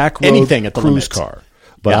it's not back road anything at the cruise limit. Car.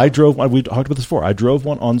 But I drove one. We talked about this before. I drove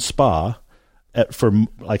one on Spa for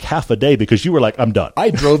like half a day because you were like, "I'm done."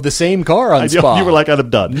 I drove the same car on Spa. You were like, "I'm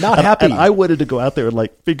done." Not happy. And I wanted to go out there and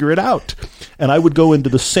like figure it out. And I would go into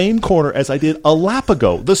the same corner as I did a lap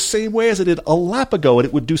ago, the same way as I did a lap ago, and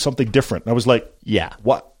it would do something different. And I was like, "Yeah,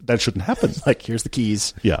 what? That shouldn't happen." Like, here's the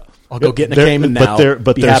keys. Yeah. I'll go get in a Cayman now.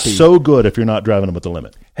 But they're happy. so good if you're not driving them at the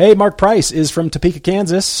limit. Hey, Mark Price is from Topeka,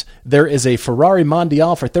 Kansas. There is a Ferrari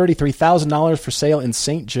Mondial for $33,000 for sale in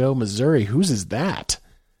St. Joe, Missouri. Whose is that?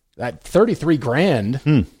 That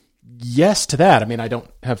 $33,000. Yes to that. I mean, I don't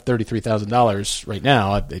have $33,000 right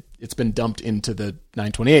now. It's been dumped into the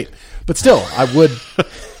 928. But still, I would.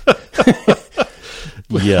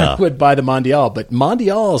 Yeah, I would buy the Mondial. But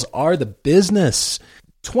Mondials are the business.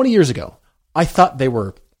 20 years ago, I thought they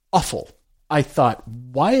were awful. I thought,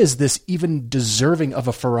 why is this even deserving of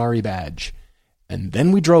a Ferrari badge? And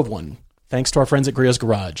then we drove one, thanks to our friends at Griot's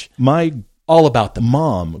Garage. All about them.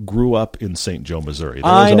 Mom grew up in St. Joe, Missouri.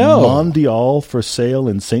 I know. A Mondial for sale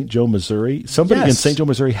in St. Joe, Missouri. Somebody in St. Joe,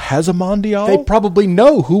 Missouri has a Mondial. They probably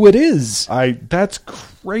know who it is. That's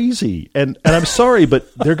crazy. And I'm sorry,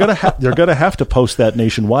 but they're gonna have to post that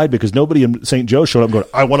nationwide because nobody in St. Joe showed up going,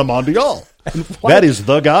 "I want a Mondial." That is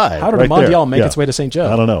the guy. How did a Mondial make its way to St.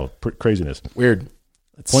 Joe? I don't know. Craziness. Weird.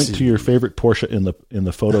 Point to your favorite Porsche in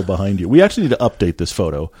the photo behind you. We actually need to update this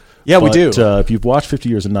photo. Yeah, we do. If you've watched 50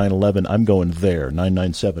 Years of 9/11, I'm going there.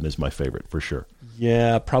 997 is my favorite for sure.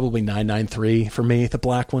 Yeah, probably 993 for me, the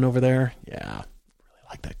black one over there. Yeah, really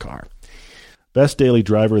like that car. Best daily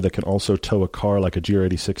driver that can also tow a car like a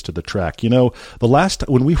GR86 to the track. The last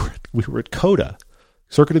when we were at COTA,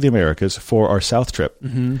 Circuit of the Americas, for our South trip,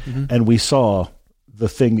 and we saw the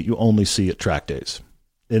thing that you only see at track days.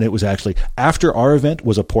 And it was actually, after our event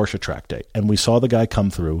was a Porsche track day. And we saw the guy come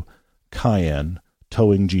through, Cayenne,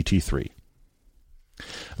 towing GT3.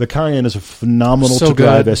 The Cayenne is a phenomenal to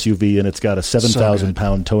drive SUV, and it's got a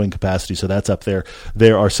 7,000-pound towing capacity, so that's up there.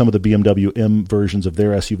 There are some of the BMW M versions of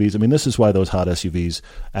their SUVs. I mean, this is why those hot SUVs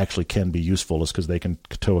actually can be useful, is because they can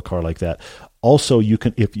tow a car like that. Also, you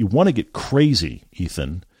can, if you want to get crazy,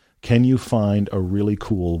 Ethan, can you find a really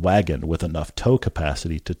cool wagon with enough tow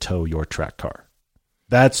capacity to tow your track car?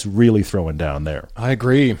 That's really throwing down there. I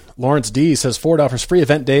agree. Lawrence D. says Ford offers free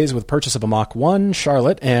event days with purchase of a Mach 1,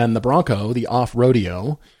 Charlotte, and the Bronco, the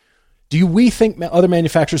off-rodeo. Do we think other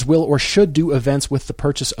manufacturers will or should do events with the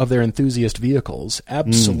purchase of their enthusiast vehicles?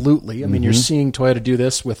 Absolutely. I mean, you're seeing Toyota do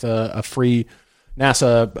this with a free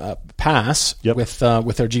NASA pass with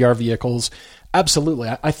their GR vehicles. Absolutely.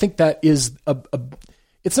 I think that is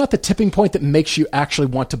it's not the tipping point that makes you actually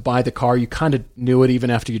want to buy the car. You kind of knew it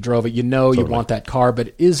even after you drove it. You know you want that car, but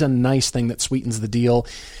it is a nice thing that sweetens the deal.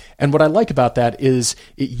 And what I like about that is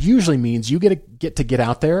it usually means you get to get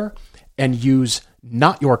out there and use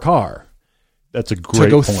not your car. That's a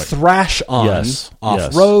great point. To go thrash on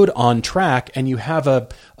off-road, on track, and you have a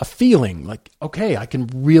feeling like, okay, I can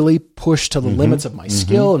really push to the limits of my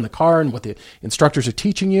skill in the car and what the instructors are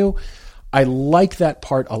teaching you. I like that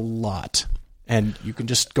part a lot. And you can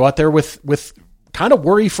just go out there with kind of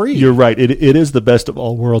worry-free. You're right. It is the best of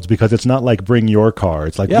all worlds because it's not like bring your car.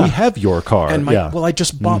 It's like we have your car. And well, I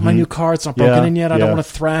just bought my new car. It's not broken in yet. I don't want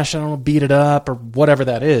to thrash it. I don't want to beat it up or whatever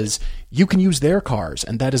that is. You can use their cars,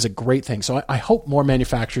 and that is a great thing. So I hope more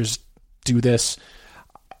manufacturers do this.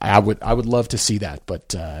 I would love to see that.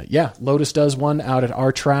 But Lotus does one out at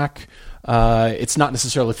our track. It's not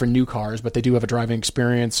necessarily for new cars, but they do have a driving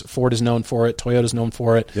experience. Ford is known for it. Toyota's known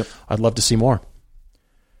for it. Yep. I'd love to see more.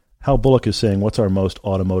 Hal Bullock is saying, what's our most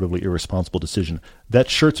automotively irresponsible decision? That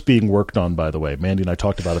shirt's being worked on, by the way. Mandy and I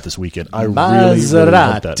talked about it this weekend. I really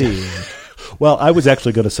hope that. Well, I was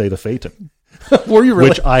actually going to say the Phaeton. Were you really?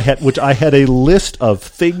 Which I had a list of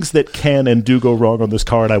things that can and do go wrong on this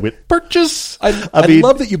car, and I went, purchase. I mean,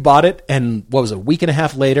 love that you bought it, and what was it, a week and a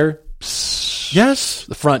half later? Yes.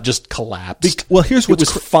 The front just collapsed. Well, here's what's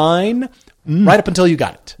it was fine right up until you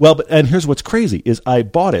got it. Well, and here's what's crazy is I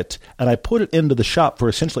bought it, and I put it into the shop for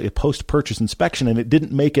essentially a post-purchase inspection, and it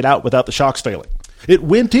didn't make it out without the shocks failing. It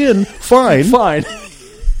went in fine. Fine.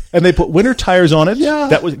 And they put winter tires on it. Yeah.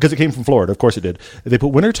 That was because it came from Florida. Of course it did. They put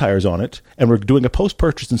winter tires on it, and we're doing a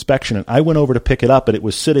post-purchase inspection, and I went over to pick it up, and it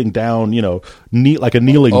was sitting down, like a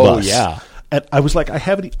kneeling bus. Oh, yeah. And I was like,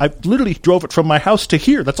 I literally drove it from my house to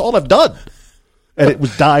here. That's all I've done. And it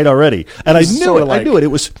was died already. And I knew it. I knew it. It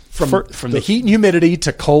was from the heat and humidity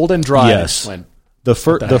to cold and dry. Yes. The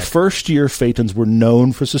first year Phaetons were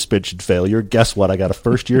known for suspension failure. Guess what? I got a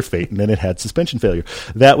first year Phaeton and it had suspension failure.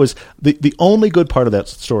 That was the only good part of that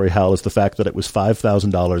story, Hal, is the fact that it was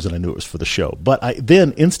 $5,000 and I knew it was for the show. But I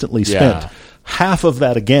then instantly spent half of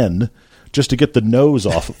that again just to get the nose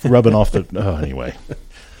off, rubbing off the. Anyway.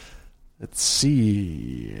 Let's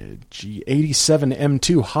see. G87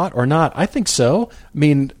 M2, hot or not? I think so. I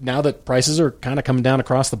mean, now that prices are kind of coming down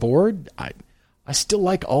across the board, I still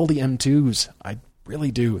like all the M2s. I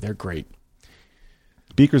really do. They're great.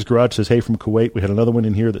 Beaker's Garage says, hey from Kuwait. We had another one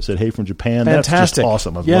in here that said, hey from Japan. Fantastic. That's just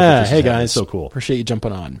awesome. I've loved hey guys. It's so cool. Appreciate you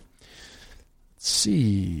jumping on. Let's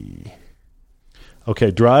see.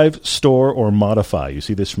 Okay, drive, store, or modify. You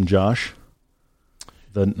see this from Josh?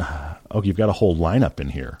 You've got a whole lineup in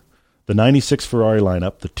here. The 96 Ferrari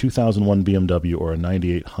lineup, the 2001 BMW, or a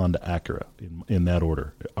 98 Honda Acura in that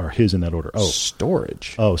order, or his in that order. Oh,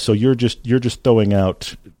 storage. Oh, so you're just throwing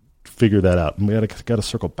out. Figure that out. And we got to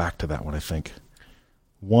circle back to that one. I think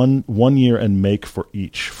 1 year and make for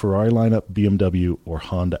each Ferrari lineup, BMW, or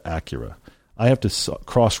Honda Acura. I have to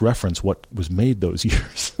cross-reference what was made those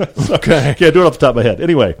years. Okay, can't do it off the top of my head.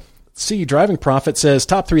 Anyway, see, Driving Profit says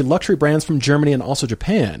top 3 luxury brands from Germany and also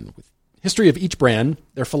Japan. History of each brand,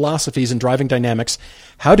 their philosophies and driving dynamics.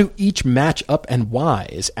 How do each match up and why?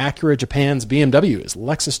 Is Acura Japan's BMW? Is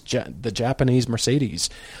Lexus the Japanese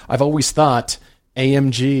Mercedes? I've always thought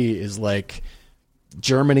AMG is like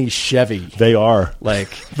Germany's Chevy. They are.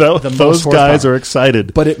 Like those guys are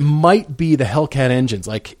excited. But it might be the Hellcat engines,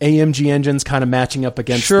 like AMG engines kind of matching up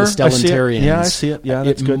against the Stellanterians. Yeah, I see it. Yeah,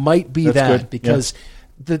 that's it good. Might be that's that because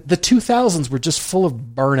the 2000s were just full of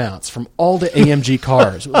burnouts from all the AMG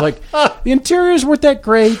cars. Like the interiors weren't that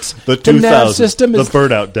great. The 2000s, nav system is the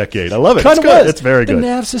burnout decade. I love it. Kind of was. It's very good. The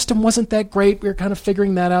nav system wasn't that great. We were kind of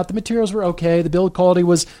figuring that out. The materials were okay. The build quality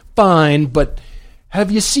was fine. But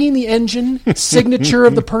have you seen the engine signature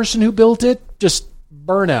of the person who built it? Just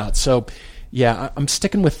burnout. So, yeah, I'm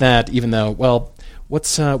sticking with that. Even though, well,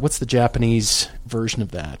 what's the Japanese version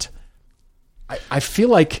of that? I feel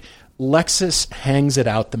like Lexus hangs it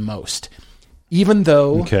out the most, even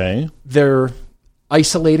though they're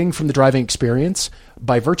isolating from the driving experience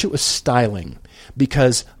by virtue of styling.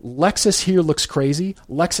 Because Lexus here looks crazy.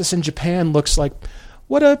 Lexus in Japan looks like,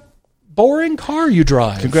 what a boring car you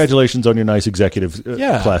drive. Congratulations on your nice executive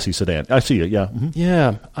classy sedan. I see it, yeah. Mm-hmm.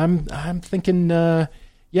 Yeah, I'm thinking,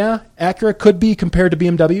 Acura could be compared to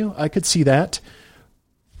BMW. I could see that.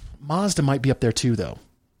 Mazda might be up there too, though.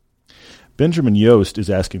 Benjamin Yost is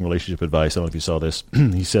asking relationship advice. I don't know if you saw this.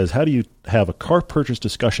 He says, how do you have a car purchase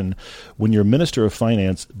discussion when your Minister of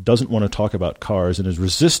Finance doesn't want to talk about cars and is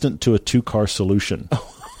resistant to a two-car solution?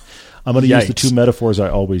 I'm going to use the two metaphors I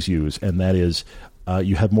always use, and that is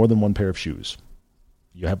you have more than one pair of shoes.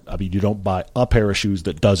 You don't buy a pair of shoes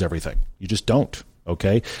that does everything. You just don't.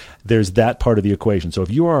 Okay? There's that part of the equation. So if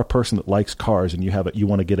you are a person that likes cars and you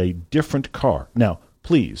want to get a different car, now,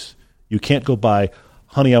 please, you can't go buy,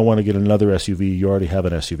 honey, I want to get another SUV. You already have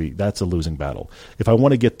an SUV. That's a losing battle. If I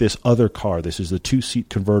want to get this other car, this is the two-seat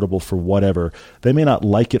convertible for whatever, they may not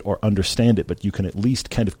like it or understand it, but you can at least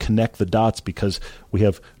kind of connect the dots because we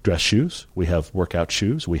have dress shoes, we have workout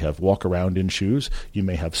shoes, we have walk-around-in shoes, you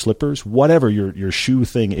may have slippers, whatever your shoe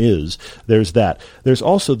thing is, there's that. There's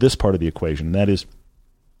also this part of the equation, and that is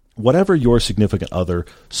whatever your significant other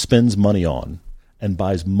spends money on, and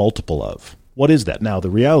buys multiple of. What is that? Now, the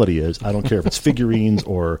reality is, I don't care if it's figurines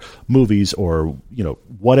or movies or,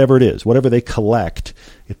 whatever it is, whatever they collect,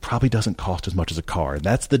 it probably doesn't cost as much as a car. And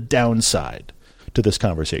that's the downside to this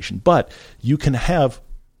conversation. But you can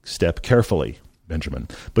step carefully, Benjamin,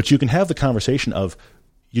 but you can have the conversation of,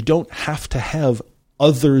 you don't have to have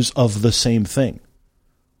others of the same thing.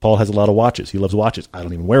 Paul has a lot of watches. He loves watches. I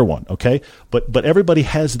don't even wear one, okay? But everybody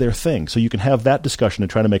has their thing. So you can have that discussion and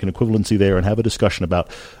try to make an equivalency there and have a discussion about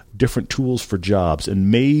different tools for jobs and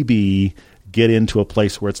maybe get into a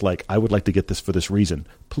place where it's like, I would like to get this for this reason.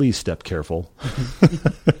 Please step careful.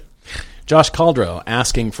 Josh Caldro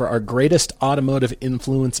asking for our greatest automotive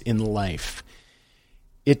influence in life.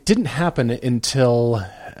 It didn't happen until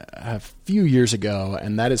a few years ago,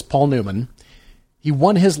 and that is Paul Newman. He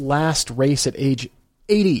won his last race at age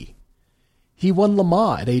 80. He won Le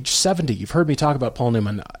Mans at age 70. You've heard me talk about Paul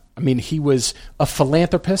Newman. I mean, he was a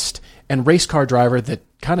philanthropist and race car driver that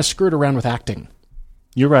kind of screwed around with acting.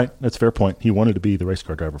 You're right. That's a fair point. He wanted to be the race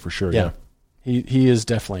car driver for sure. Yeah. He is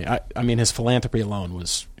definitely. I mean, his philanthropy alone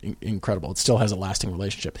was incredible. It still has a lasting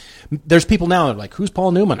relationship. There's people now that are like, who's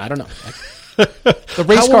Paul Newman? I don't know. The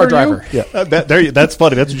race car driver. Yeah, that's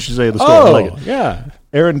funny. That's what you should say in the story. I like it. Yeah.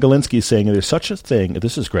 Aaron Galinsky is saying, there's such a thing,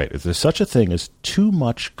 this is great, if there's such a thing as too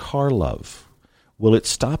much car love, will it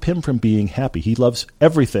stop him from being happy? He loves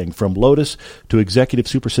everything from Lotus to executive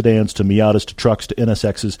super sedans to Miatas to trucks to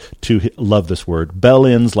NSXs to, love this word,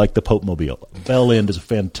 bell-ends like the Pope Mobile. Bell-end is a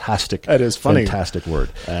fantastic, that is funny. Fantastic word.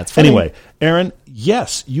 That's funny. Anyway, Aaron,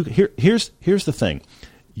 yes, here's the thing.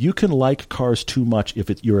 You can like cars too much if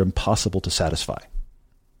you're impossible to satisfy.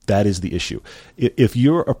 That is the issue. If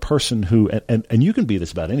you're a person who, and you can be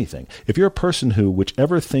this about anything, if you're a person who,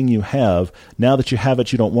 whichever thing you have, now that you have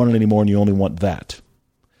it, you don't want it anymore and you only want that.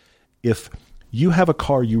 If you have a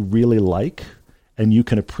car you really like and you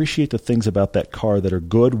can appreciate the things about that car that are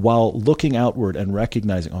good while looking outward and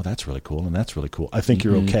recognizing, oh, that's really cool and that's really cool, I think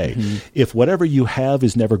you're okay. Mm-hmm. If whatever you have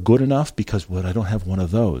is never good enough because, well, I don't have one of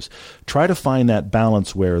those, try to find that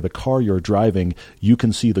balance where the car you're driving, you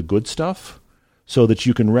can see the good stuff, so that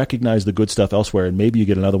you can recognize the good stuff elsewhere, and maybe you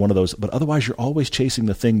get another one of those. But otherwise, you're always chasing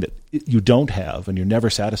the thing that you don't have, and you're never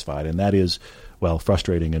satisfied, and that is, well,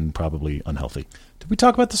 frustrating and probably unhealthy. Did we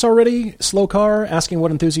talk about this already? Slow car, asking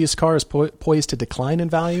what enthusiast car is poised to decline in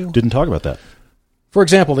value? Didn't talk about that. For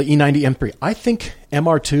example, the E90 M3. I think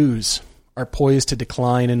MR2s are poised to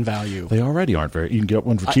decline in value. They already aren't very. You can get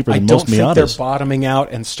one for cheaper than most Miatas. I don't think they're bottoming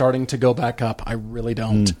out and starting to go back up. I really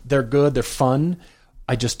don't. They're good. They're fun.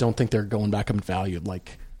 I just don't think they're going back in value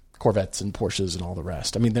like Corvettes and Porsches and all the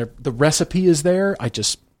rest. I mean, the recipe is there.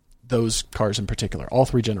 Those cars in particular, all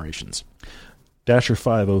three generations. Dasher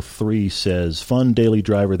 503 says, fun daily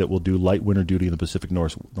driver that will do light winter duty in the Pacific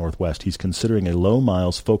Northwest. He's considering a low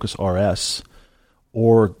miles Focus RS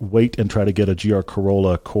or wait and try to get a GR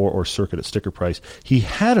Corolla core or circuit at sticker price. He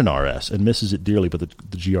had an RS and misses it dearly, but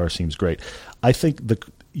the GR seems great. I think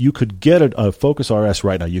you could get a Focus RS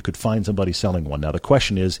right now. You could find somebody selling one. Now, the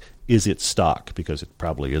question is it stock? Because it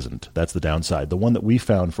probably isn't. That's the downside. The one that we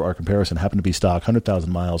found for our comparison happened to be stock, 100,000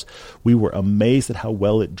 miles. We were amazed at how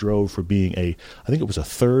well it drove for being I think it was a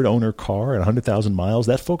third owner car at 100,000 miles.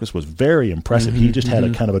 That Focus was very impressive. He just had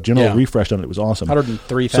a kind of a general refresh on it. It was awesome.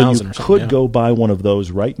 103,000 or something. So you could go buy one of those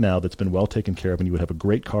right now that's been well taken care of, and you would have a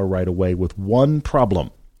great car right away with one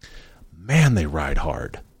problem. Man, they ride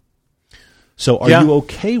hard. So are you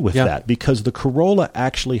okay with that? Because the Corolla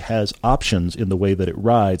actually has options in the way that it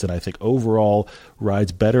rides, and I think overall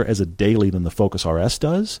rides better as a daily than the Focus RS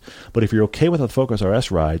does. But if you're okay with how the Focus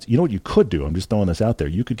RS rides, you know what you could do? I'm just throwing this out there.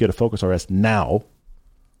 You could get a Focus RS now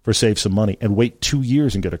for save some money and wait 2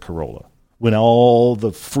 years and get a Corolla when all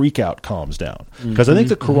the freak out calms down. Because I think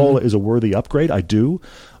the Corolla is a worthy upgrade. I do.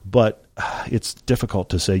 But it's difficult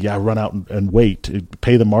to say, run out and wait,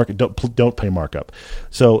 pay the market, don't pay markup.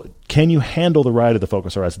 So can you handle the ride of the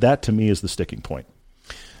Focus RS? That, to me, is the sticking point.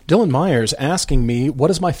 Dylan Myers asking me, what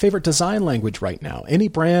is my favorite design language right now? Any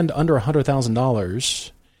brand under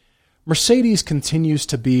 $100,000. Mercedes continues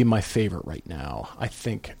to be my favorite right now. I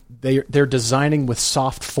think they're designing with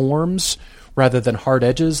soft forms rather than hard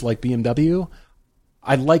edges like BMW.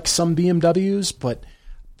 I like some BMWs, but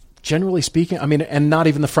generally speaking, I mean, and not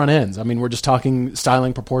even the front ends. I mean, we're just talking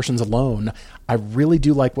styling proportions alone. I really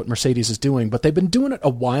do like what Mercedes is doing, but they've been doing it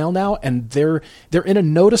a while now, and they're in a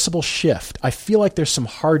noticeable shift. I feel like there's some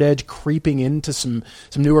hard edge creeping into some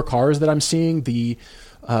newer cars that I'm seeing. The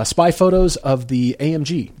spy photos of the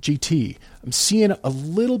AMG GT. I'm seeing a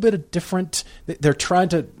little bit of different. They're trying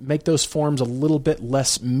to make those forms a little bit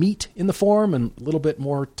less meat in the form and a little bit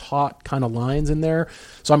more taut kind of lines in there.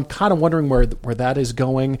 So I'm kind of wondering where that is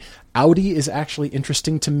going. Audi is actually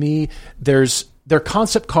interesting to me. Their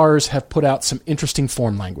concept cars have put out some interesting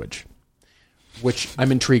form language, which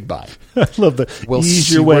I'm intrigued by. I love that. We'll Ease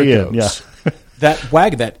see your where way it in. goes. Yeah.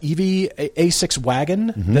 That EV A6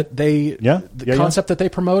 wagon that the concept that they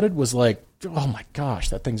promoted was like, oh my gosh,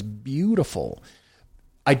 that thing's beautiful.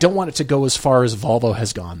 I don't want it to go as far as Volvo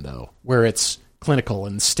has gone, though, where it's clinical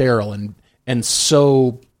and sterile and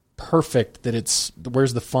so perfect that it's,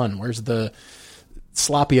 where's the fun? Where's the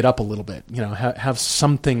sloppy it up a little bit? Have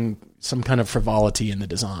some kind of frivolity in the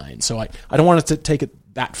design. So I don't want it to take it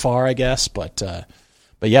that far, I guess, but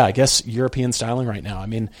yeah, I guess European styling right now. I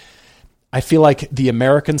mean, I feel like the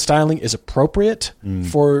American styling is appropriate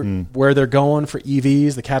for where they're going for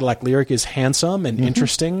EVs. The Cadillac Lyriq is handsome and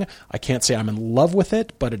interesting. I can't say I'm in love with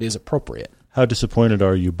it, but it is appropriate. How disappointed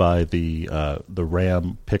are you by the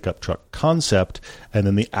Ram pickup truck concept and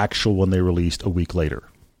then the actual one they released a week later?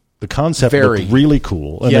 The concept looked really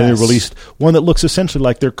cool, and then they released one that looks essentially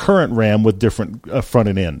like their current Ram with different front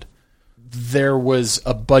and end. There was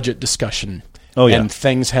a budget discussion. Oh, yeah. And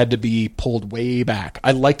things had to be pulled way back.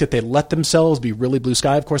 I like that they let themselves be really blue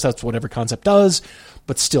sky. Of course, that's what every concept does,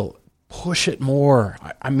 but still, push it more.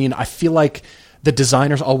 I mean, I feel like the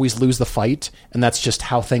designers always lose the fight, and that's just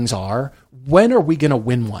how things are. When are we going to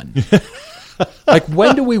win one? Like,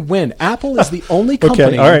 when do we win? Apple is the only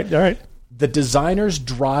company. Okay, all right. The designers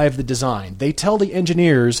drive the design. They tell the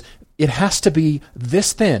engineers it has to be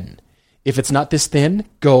this thin. If it's not this thin,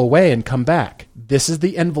 go away and come back. This is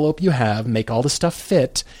the envelope you have. Make all the stuff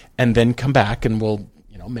fit, and then come back and we'll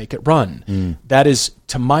make it run. That is,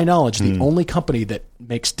 to my knowledge, the only company that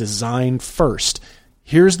makes design first.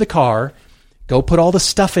 Here's the car. Go put all the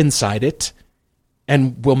stuff inside it,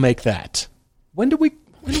 and we'll make that. When are we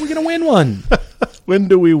going to win one? When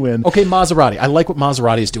do we win? Okay, Maserati. I like what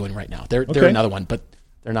Maserati is doing right now. They're another one, but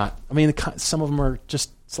they're not. I mean, some of them are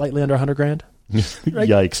just slightly under $100,000. Right?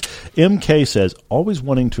 Yikes. MK says, always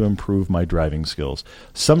wanting to improve my driving skills.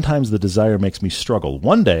 Sometimes the desire makes me struggle.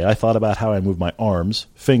 One day I thought about how I move my arms,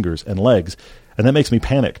 fingers, and legs, and that makes me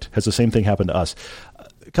panicked. Has the same thing happened to us?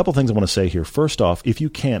 A couple things I want to say here. First off, if you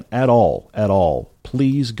can at all,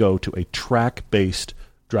 please go to a track-based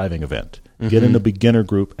driving event. Get in a beginner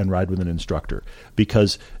group and ride with an instructor,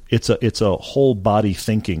 because it's a whole body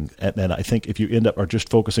thinking. And I think if you end up are just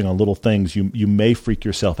focusing on little things, you may freak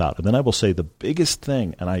yourself out. And then I will say the biggest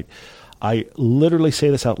thing, and I literally say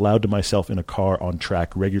this out loud to myself in a car on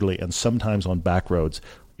track regularly and sometimes on back roads,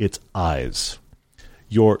 it's eyes.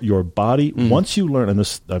 Your body, once you learn, and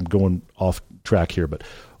this, I'm going off track here, but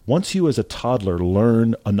once you as a toddler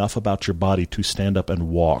learn enough about your body to stand up and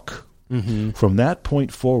walk, from that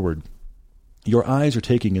point forward, your eyes are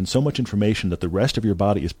taking in so much information that the rest of your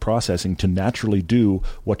body is processing to naturally do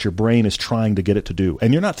what your brain is trying to get it to do.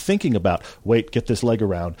 And you're not thinking about, wait, get this leg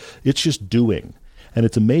around. It's just doing. And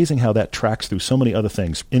it's amazing how that tracks through so many other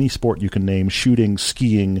things. Any sport you can name, shooting,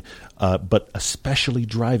 skiing, but especially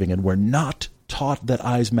driving. And we're not taught that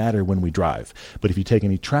eyes matter when we drive. But if you take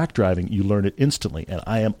any track driving, you learn it instantly. And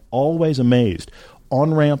I am always amazed.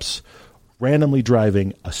 On ramps, randomly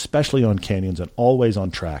driving, especially on canyons, and always on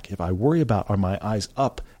track. If I worry about, are my eyes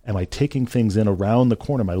up? Am I taking things in around the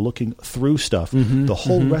corner? Am I looking through stuff? The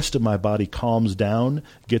whole rest of my body calms down,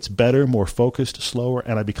 gets better, more focused, slower,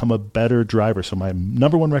 and I become a better driver. So my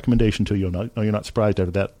number one recommendation to you, I know you're not surprised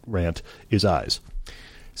after that rant, is eyes.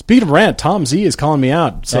 Speaking of rant, Tom Z is calling me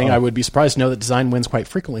out, saying I would be surprised to know that design wins quite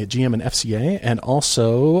frequently at GM and FCA, and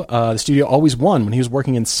also the studio always won when he was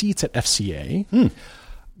working in seats at FCA.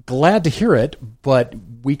 Glad to hear it, but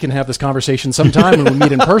we can have this conversation sometime when we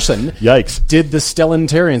meet in person. Yikes. Did the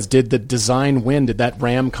Stellanterians, did the design win? Did that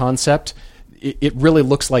Ram concept? It really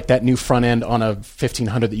looks like that new front end on a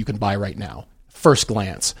 1500 that you can buy right now. First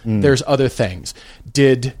glance. There's other things.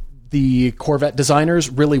 Did the Corvette designers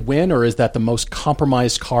really win, or is that the most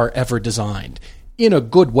compromised car ever designed? In a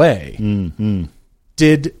good way.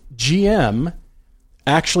 Did GM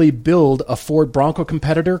actually build a Ford Bronco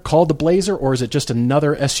competitor called the Blazer, or is it just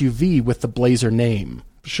another SUV with the Blazer name?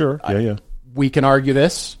 Sure. Yeah. We can argue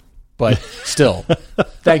this, but still,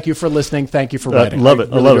 thank you for listening. Thank you for writing. Love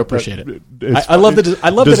it. I really appreciate it. I love that. I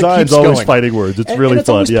love that it keeps always going. Fighting words. It's really and it's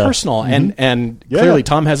fun. Always personal, and clearly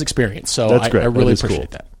Tom has experience, so I really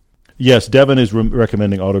appreciate that. Yes, Devin is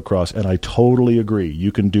recommending autocross, and I totally agree.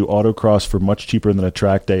 You can do autocross for much cheaper than a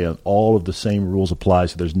track day, and all of the same rules apply,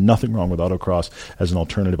 so there's nothing wrong with autocross as an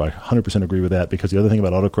alternative. I 100% agree with that, because the other thing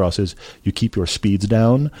about autocross is you keep your speeds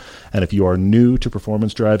down, and if you are new to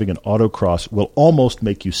performance driving, an autocross will almost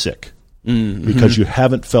make you sick. Mm-hmm. Because you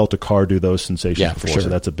haven't felt a car do those sensations before, so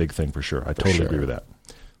that's a big thing for sure. I totally agree with that.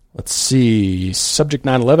 Let's see. Subject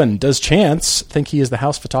 911. Does Chance think he is the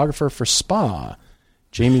house photographer for Spa?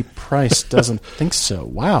 Jamie Price doesn't think so.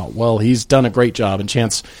 Wow. Well, he's done a great job, and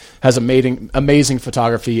Chance has amazing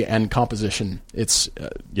photography and composition. It's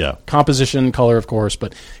composition, color, of course,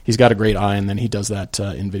 but he's got a great eye, and then he does that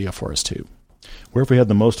in video for us too. Where have we had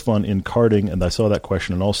the most fun in karting? And I saw that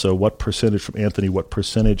question. And also, what percentage from Anthony, what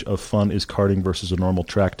percentage of fun is karting versus a normal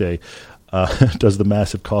track day? Does the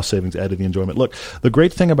massive cost savings add to the enjoyment? Look, the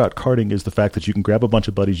great thing about karting is the fact that you can grab a bunch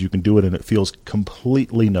of buddies, you can do it, and it feels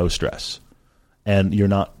completely no stress. And you're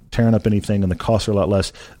not tearing up anything, and the costs are a lot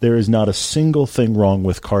less. There is not a single thing wrong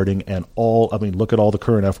with karting, and look at all the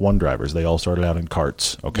current F1 drivers. They all started out in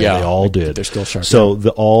karts. Okay, they all did. They're still sharp. So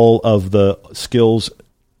all of the skills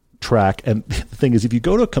track, and the thing is, if you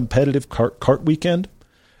go to a competitive kart weekend,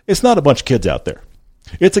 it's not a bunch of kids out there.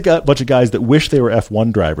 It's a bunch of guys that wish they were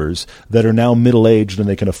F1 drivers that are now middle-aged and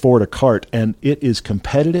they can afford a kart, and it is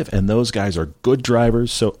competitive, and those guys are good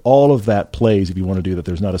drivers, so all of that plays if you want to do that.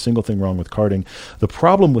 There's not a single thing wrong with karting. The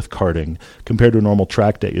problem with karting, compared to a normal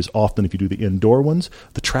track day, is often if you do the indoor ones,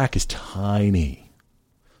 the track is tiny.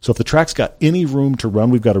 So if the track's got any room to run,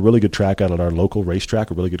 we've got a really good track out at our local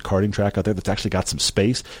racetrack, a really good karting track out there that's actually got some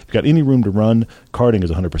space. If you've got any room to run, karting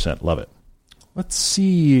is 100%. Love it. Let's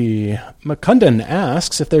see. McCundon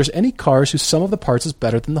asks if there's any cars whose sum of the parts is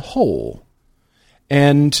better than the whole,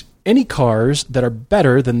 and any cars that are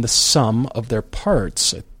better than the sum of their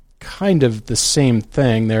parts. Kind of the same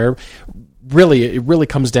thing there. It really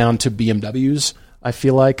comes down to BMWs, I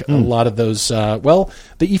feel like. A lot of those, the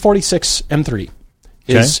E46 M3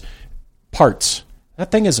 is parts. That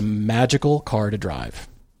thing is a magical car to drive.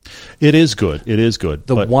 It is good. The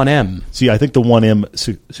 1M. See, I think the 1M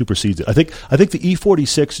supersedes it. I think the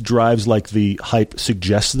E46 drives like the hype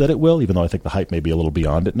suggests that it will, even though I think the hype may be a little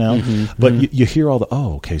beyond it now. But you hear all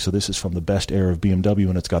the, so this is from the best era of BMW,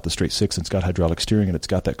 and it's got the straight six, and it's got hydraulic steering, and it's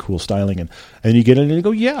got that cool styling. And you get in and you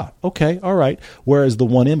go, yeah, okay, all right. Whereas the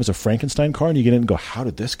 1M is a Frankenstein car, and you get in and go, how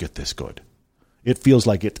did this get this good? It feels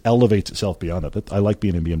like it elevates itself beyond that. I like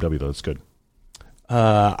being in BMW, though. It's good.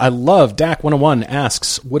 I love DAC101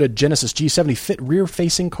 asks, would a Genesis G70 fit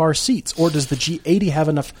rear-facing car seats, or does the G80 have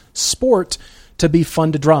enough sport to be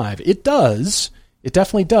fun to drive? It does. It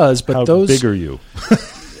definitely does. But how big are you?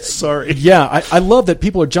 Sorry. Yeah, I love that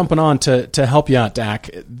people are jumping on to help you out,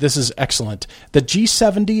 DAC. This is excellent. The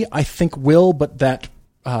G70, I think, will, but that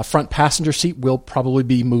front passenger seat will probably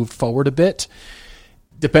be moved forward a bit.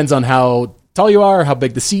 Depends on how tall you are, how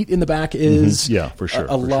big the seat in the back is. Yeah, for sure.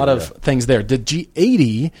 A lot of things there. The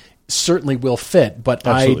G80 certainly will fit, but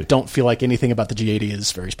absolutely. I don't feel like anything about the G80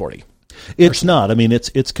 is very sporty. It's not. I mean,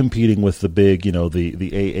 it's competing with the big, the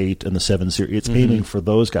A8 and the 7 Series. It's aiming for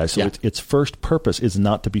those guys. So its first purpose is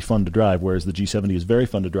not to be fun to drive, whereas the G70 is very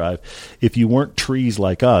fun to drive. If you weren't trees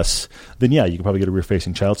like us, then you could probably get a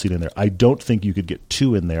rear-facing child seat in there. I don't think you could get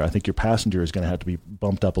two in there. I think your passenger is going to have to be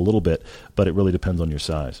bumped up a little bit, but it really depends on your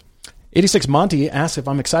size. 86 Monty asks if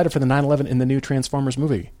I'm excited for the 911 in the new Transformers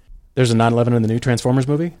movie. There's a 911 in the new Transformers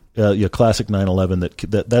movie? Classic 911.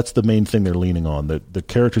 That's the main thing they're leaning on. The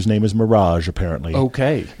character's name is Mirage, apparently.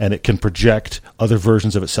 Okay. And it can project other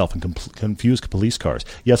versions of itself and confuse police cars.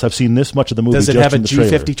 Yes, I've seen this much of the movie. Does it have a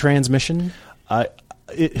G50 transmission?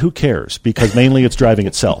 Who cares? Because mainly it's driving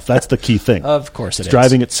itself. That's the key thing. Of course it is. It's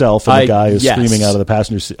driving itself, and the guy is screaming out of the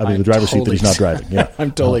passenger seat, the driver's seat that he's not driving. Yeah.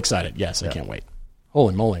 I'm totally excited. Yes, I can't wait.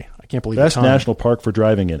 Holy moly. I can't believe it. Best national park for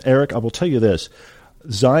driving in. Eric, I will tell you this.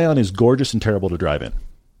 Zion is gorgeous and terrible to drive in.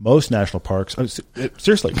 Most national parks,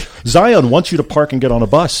 seriously, Zion wants you to park and get on a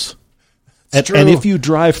bus. And if you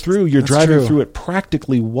drive through, you're driving through at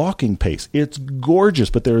practically walking pace. It's gorgeous,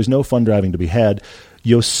 but there is no fun driving to be had.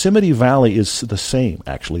 Yosemite Valley is the same,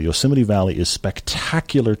 actually. Yosemite Valley is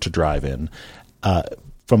spectacular to drive in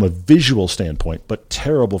from a visual standpoint, but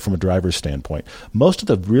terrible from a driver's standpoint. Most of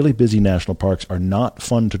the really busy national parks are not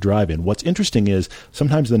fun to drive in. What's interesting is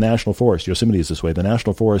sometimes the national forest, Yosemite is this way, the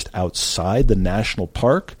national forest outside the national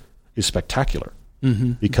park is spectacular.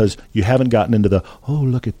 Because you haven't gotten into the,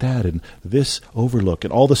 look at that, and this overlook,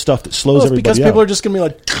 and all the stuff that slows everybody because people are just going to be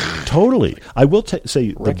like... Totally. I will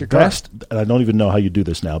say the best, and I don't even know how you do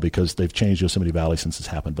this now because they've changed Yosemite Valley since this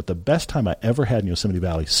happened, but the best time I ever had in Yosemite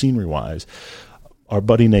Valley, scenery-wise, our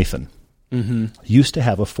buddy Nathan, used to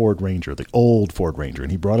have a Ford Ranger, the old Ford Ranger,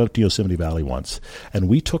 and he brought it up to Yosemite Valley once, and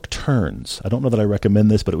we took turns. I don't know that I recommend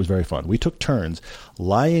this, but it was very fun. We took turns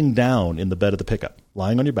lying down in the bed of the pickup,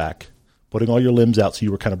 lying on your back, putting all your limbs out so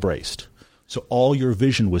you were kind of braced. So all your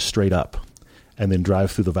vision was straight up, and then drive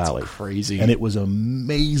through the valley. That's crazy. And it was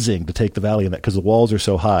amazing to take the valley in that because the walls are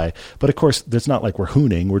so high. But, of course, it's not like we're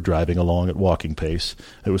hooning. We're driving along at walking pace.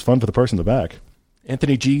 It was fun for the person in the back.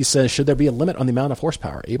 Anthony G. says, should there be a limit on the amount of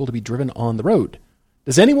horsepower able to be driven on the road?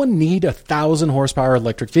 Does anyone need a 1,000 horsepower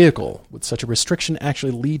electric vehicle? Would such a restriction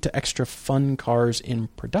actually lead to extra fun cars in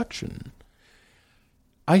production?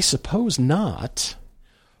 I suppose not.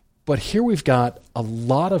 But here we've got a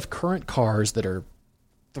lot of current cars that are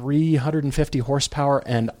 350 horsepower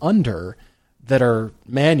and under that are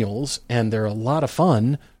manuals, and they're a lot of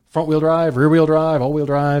fun. Front-wheel drive, rear-wheel drive, all-wheel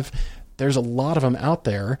drive. There's a lot of them out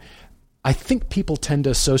there. I think people tend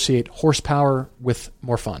to associate horsepower with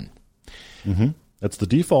more fun. Mm-hmm. That's the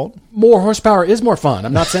default. More horsepower is more fun.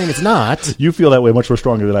 I'm not saying it's not. You feel that way much more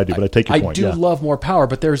strongly than I do, but I take your point. I do love more power,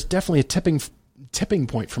 but there's definitely a tipping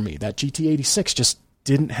point for me. That GT86 just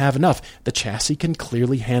didn't have enough. The chassis can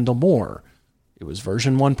clearly handle more. It was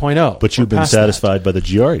version 1.0. But you've been satisfied by the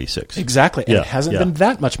GR86. Exactly. And it hasn't been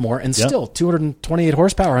that much more. And still, 228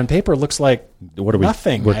 horsepower on paper looks like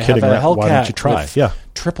nothing. We're kidding. I have a Hellcat. Why don't you try?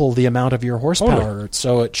 Triple the amount of your horsepower. Totally.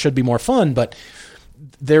 So it should be more fun. But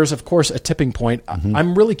there's, of course, a tipping point. Mm-hmm.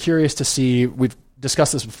 I'm really curious to see, we've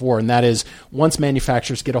discussed this before, and that is once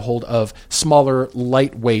manufacturers get a hold of smaller,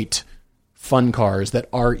 lightweight fun cars that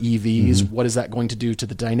are EVs, what is that going to do to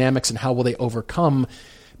the dynamics and how will they overcome?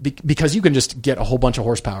 Because you can just get a whole bunch of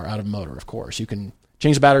horsepower out of a motor, of course. You can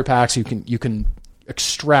change the battery packs. You can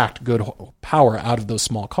extract good power out of those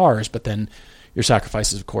small cars, but then your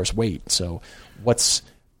sacrifice is, of course, weight. So what's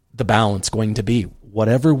the balance going to be?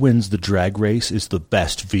 Whatever wins the drag race is the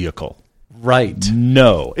best vehicle. Right.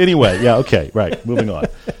 No. Anyway, okay, right. Moving on.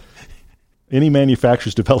 Any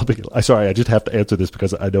manufacturers developing... Sorry, I just have to answer this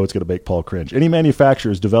because I know it's going to make Paul cringe. Any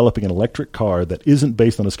manufacturers developing an electric car that isn't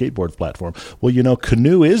based on a skateboard platform. Well,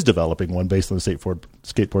 Canoe is developing one based on a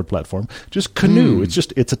skateboard platform. Just Canoe. It's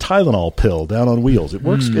a Tylenol pill down on wheels. It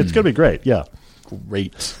works. It's going to be great. Yeah.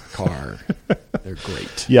 Great car. They're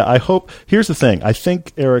great. Yeah, I hope. Here's the thing. I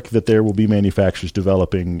think, Eric, that there will be manufacturers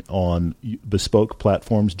developing on bespoke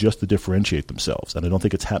platforms just to differentiate themselves. And I don't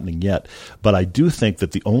think it's happening yet. But I do think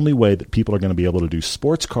that the only way that people are going to be able to do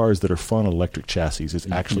sports cars that are fun on electric chassis is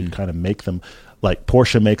actually kind of make them like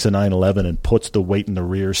Porsche makes a 911 and puts the weight in the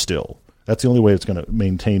rear still. That's the only way it's going to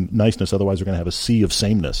maintain niceness. Otherwise, we're going to have a sea of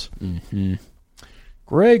sameness. Mm-hmm.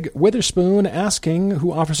 Greg Witherspoon asking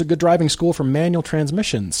who offers a good driving school for manual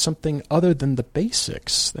transmissions, something other than the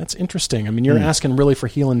basics. That's interesting. I mean, you're asking really for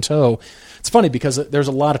heel and toe. It's funny because there's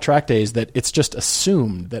a lot of track days that it's just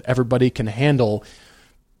assumed that everybody can handle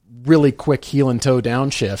really quick heel and toe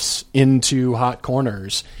downshifts into hot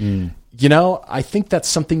corners. I think that's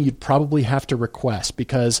something you'd probably have to request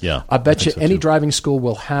because I bet you any driving school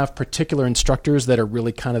will have particular instructors that are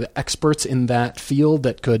really kind of the experts in that field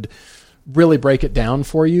that could really break it down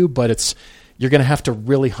for you, but you're going to have to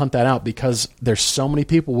really hunt that out because there's so many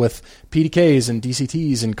people with PDKs and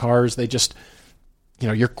DCTs in cars. They just,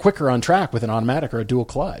 you're quicker on track with an automatic or a dual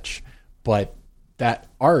clutch, but that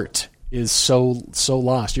art is so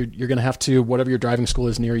lost. You're going to have to, whatever your driving school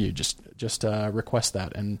is near you, just request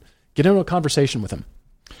that and get into a conversation with him.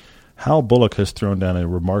 Hal Bullock has thrown down a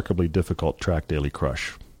remarkably difficult track daily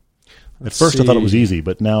crush. At first I thought it was easy,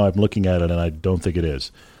 but now I'm looking at it and I don't think it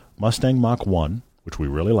is. Mustang Mach-1, which we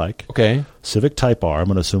really like. Okay. Civic Type R, I'm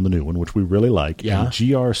going to assume the new one, which we really like. Yeah. And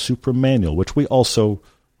GR Supra Manual, which we also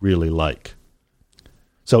really like.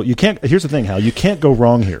 So here's the thing, Hal, you can't go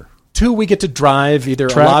wrong here. 2 we get to drive either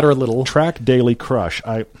a lot or a little. Track daily crush.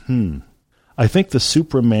 I think the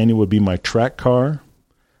Supra Manual would be my track car.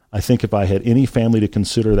 I think if I had any family to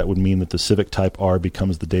consider, that would mean that the Civic Type R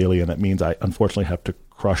becomes the daily, and that means I unfortunately have to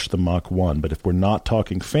crush the Mach-1. But if we're not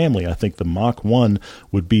talking family, I think the Mach-1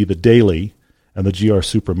 would be the daily, and the GR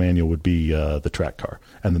Supra Manual would be the track car.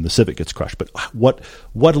 And then the Civic gets crushed. But what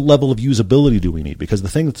level of usability do we need? Because the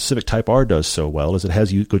thing that the Civic Type R does so well is it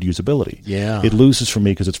has good usability. Yeah. It loses for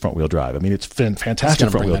me because it's front-wheel drive. I mean, it's fantastic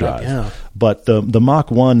front-wheel drive. Yeah. But the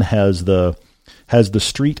Mach-1 has the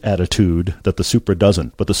street attitude that the Supra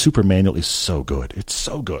doesn't. But the Supra Manual is so good. It's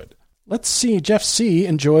so good. Let's see. Jeff C.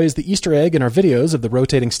 enjoys the Easter egg in our videos of the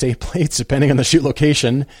rotating state plates, depending on the shoot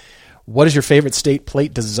location. What is your favorite state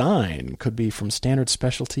plate design? Could be from standard,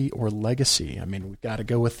 specialty, or legacy. I mean, we've got to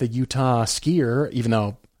go with the Utah Skier, even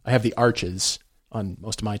though I have the arches on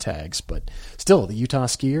most of my tags. But still, the Utah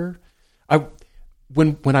Skier.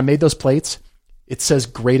 When I made those plates, it says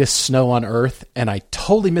greatest snow on Earth, and I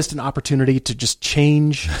totally missed an opportunity to just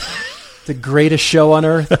change the greatest show on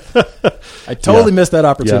Earth. I totally missed that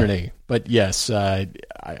opportunity. Yeah. But yes, I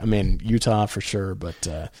mean, Utah for sure, but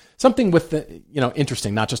something with the,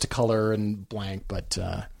 interesting, not just a color and blank, but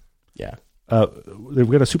yeah.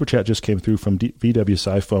 We've got a super chat just came through from VW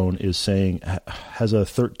Siphone is saying, has a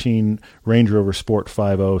 13 Range Rover Sport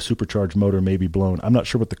 5.0 supercharged motor may be blown. I'm not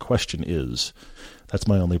sure what the question is. That's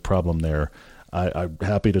my only problem there. I'm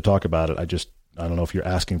happy to talk about it. I don't know if you're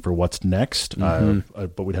asking for what's next,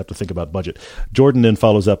 but we'd have to think about budget. Jordan then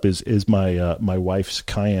follows up, is my wife's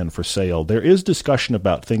Cayenne for sale? There is discussion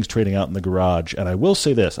about things trading out in the garage, and I will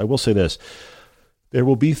say this. There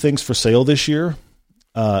will be things for sale this year.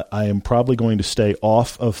 I am probably going to stay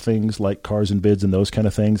off of things like cars and bids and those kind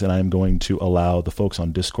of things, and I'm going to allow the folks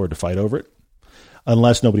on Discord to fight over it,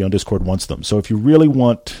 unless nobody on Discord wants them. So if you really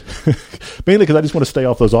want, mainly because I just want to stay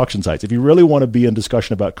off those auction sites, if you really want to be in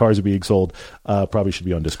discussion about cars being sold, probably should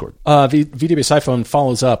be on Discord. VW Siphone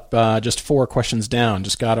follows up just 4 questions down.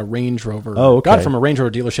 Just got a Range Rover. Oh, okay. Got it from a Range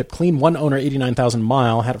Rover dealership. Clean, one owner, 89,000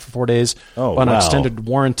 mile. Had it for 4 days. Oh, on wow. extended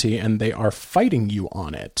warranty, and they are fighting you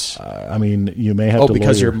on it. I mean, you may have to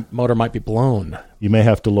because your motor might be blown. You may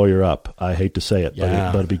have to lawyer up. I hate to say it,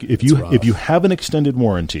 but if you have an extended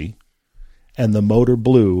warranty, and the motor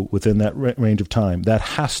blew within that range of time, that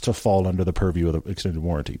has to fall under the purview of the extended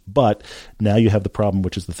warranty. But now you have the problem,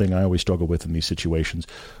 which is the thing I always struggle with in these situations.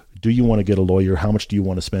 Do you want to get a lawyer? How much do you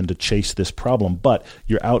want to spend to chase this problem? But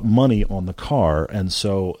you're out money on the car. And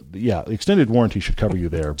so, the extended warranty should cover you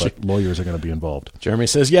there, but lawyers are going to be involved. Jeremy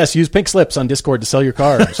says, yes, use pink slips on Discord to sell your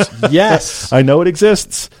cars. Yes. I know it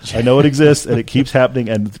exists. And it keeps happening.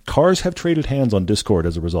 And cars have traded hands on Discord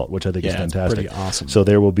as a result, which I think is fantastic. It's pretty awesome. So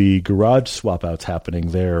there will be garage swap outs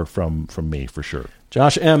happening there from me for sure.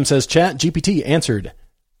 Josh M. says, Chat GPT answered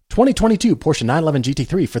 2022 Porsche 911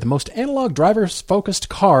 GT3 for the most analog drivers-focused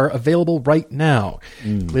car available right now.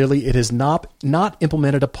 Clearly, it has not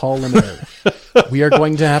implemented a Paul limiter. We are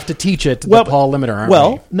going to have to teach it the Paul limiter,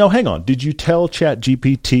 aren't we? No, hang on. Did you tell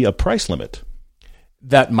ChatGPT a price limit?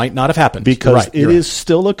 That might not have happened. Because it is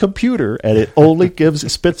still a computer, and it only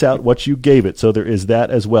spits out what you gave it. So there is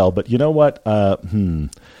that as well. But you know what?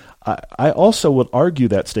 I also would argue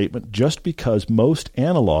that statement just because most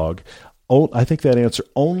analog, I think that answer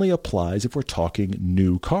only applies if we're talking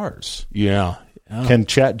new cars. Yeah. Can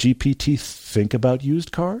ChatGPT think about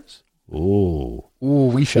used cars? Ooh,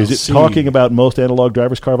 we shall see. Is it talking about most analog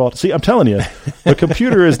drivers' car vault? See, I'm telling you, the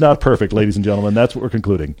computer is not perfect, ladies and gentlemen. That's what we're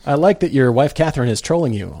concluding. I like that your wife, Catherine, is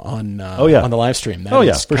trolling you on the live stream. That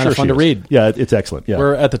is for kind sure of fun to read. Yeah, it's excellent. Yeah.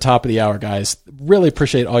 We're at the top of the hour, guys. Really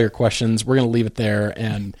appreciate all your questions. We're going to leave it there.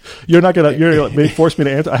 And you're going to force me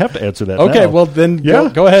to answer? I have to answer that now. Okay, well, then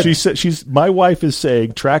go ahead. My wife is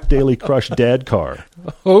saying, track daily crush dad car.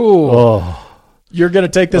 Oh. You're going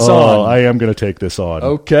to take this on. Oh, I am going to take this on.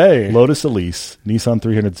 Okay. Lotus Elise, Nissan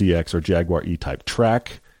 300ZX, or Jaguar E-Type.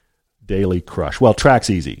 Track, daily, crush. Well, track's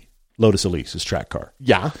easy. Lotus Elise is track car.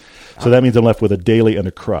 Yeah. So that means I'm left with a daily and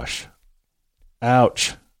a crush.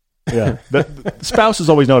 Ouch. Yeah. The spouses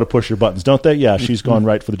always know how to push your buttons, don't they? Yeah, she's gone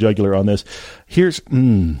right for the jugular on this. Here's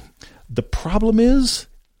the problem is,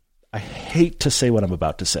 I hate to say what I'm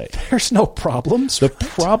about to say. There's no problems. The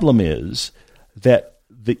problem is that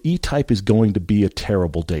the E-Type is going to be a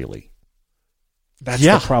terrible daily. That's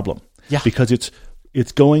the problem. Yeah. Because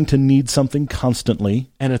it's going to need something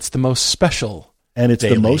constantly. And it's the most special. And it's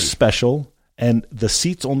daily. the most special. And the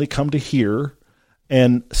seats only come to here.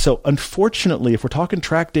 And so, unfortunately, if we're talking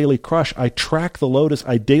track daily crush, I track the Lotus,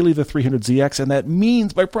 I daily the 300ZX, and that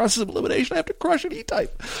means by process of elimination, I have to crush an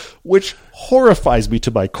E-Type, which horrifies me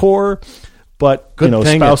to my core. But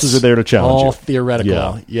spouses are there to challenge you. All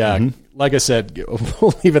theoretical. Yeah. Mm-hmm. Like I said,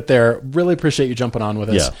 we'll leave it there. Really appreciate you jumping on with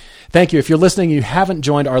us. Yeah. Thank you. If you're listening and you haven't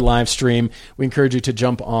joined our live stream, we encourage you to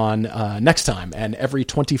jump on next time. And every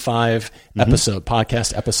 25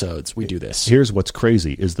 podcast episodes, we do this. Here's what's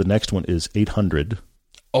crazy is the next one is 800.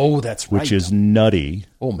 Oh, that's right. Which is nutty.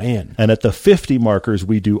 Oh, man. And at the 50 markers,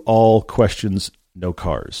 we do all questions, no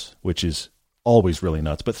cars, which is always really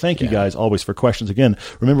nuts. But thank you guys always for questions. Again,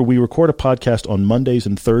 remember, we record a podcast on Mondays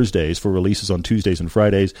and Thursdays for releases on Tuesdays and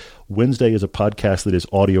Fridays. Wednesday is a podcast that is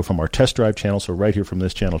audio from our Test Drive channel. So right here from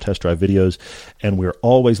this channel, Test Drive videos. And we're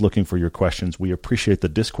always looking for your questions. We appreciate the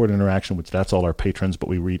Discord interaction, which that's all our patrons, but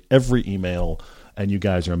we read every email, and you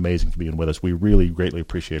guys are amazing for being with us. We really greatly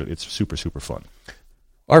appreciate it. It's super, super fun.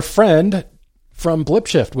 Our friend from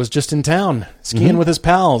Blipshift was just in town skiing with his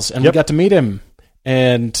pals, and we got to meet him.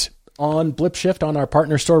 And on Blipshift, on our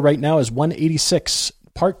partner store right now, is 186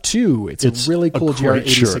 part 2. It's a really cool GR86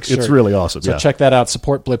 shirt. It's really awesome. So check that out.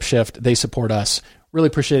 Support Blip Shift. They support us. Really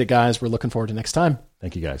appreciate it, guys. We're looking forward to next time.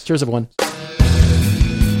 Thank you, guys. Cheers, everyone.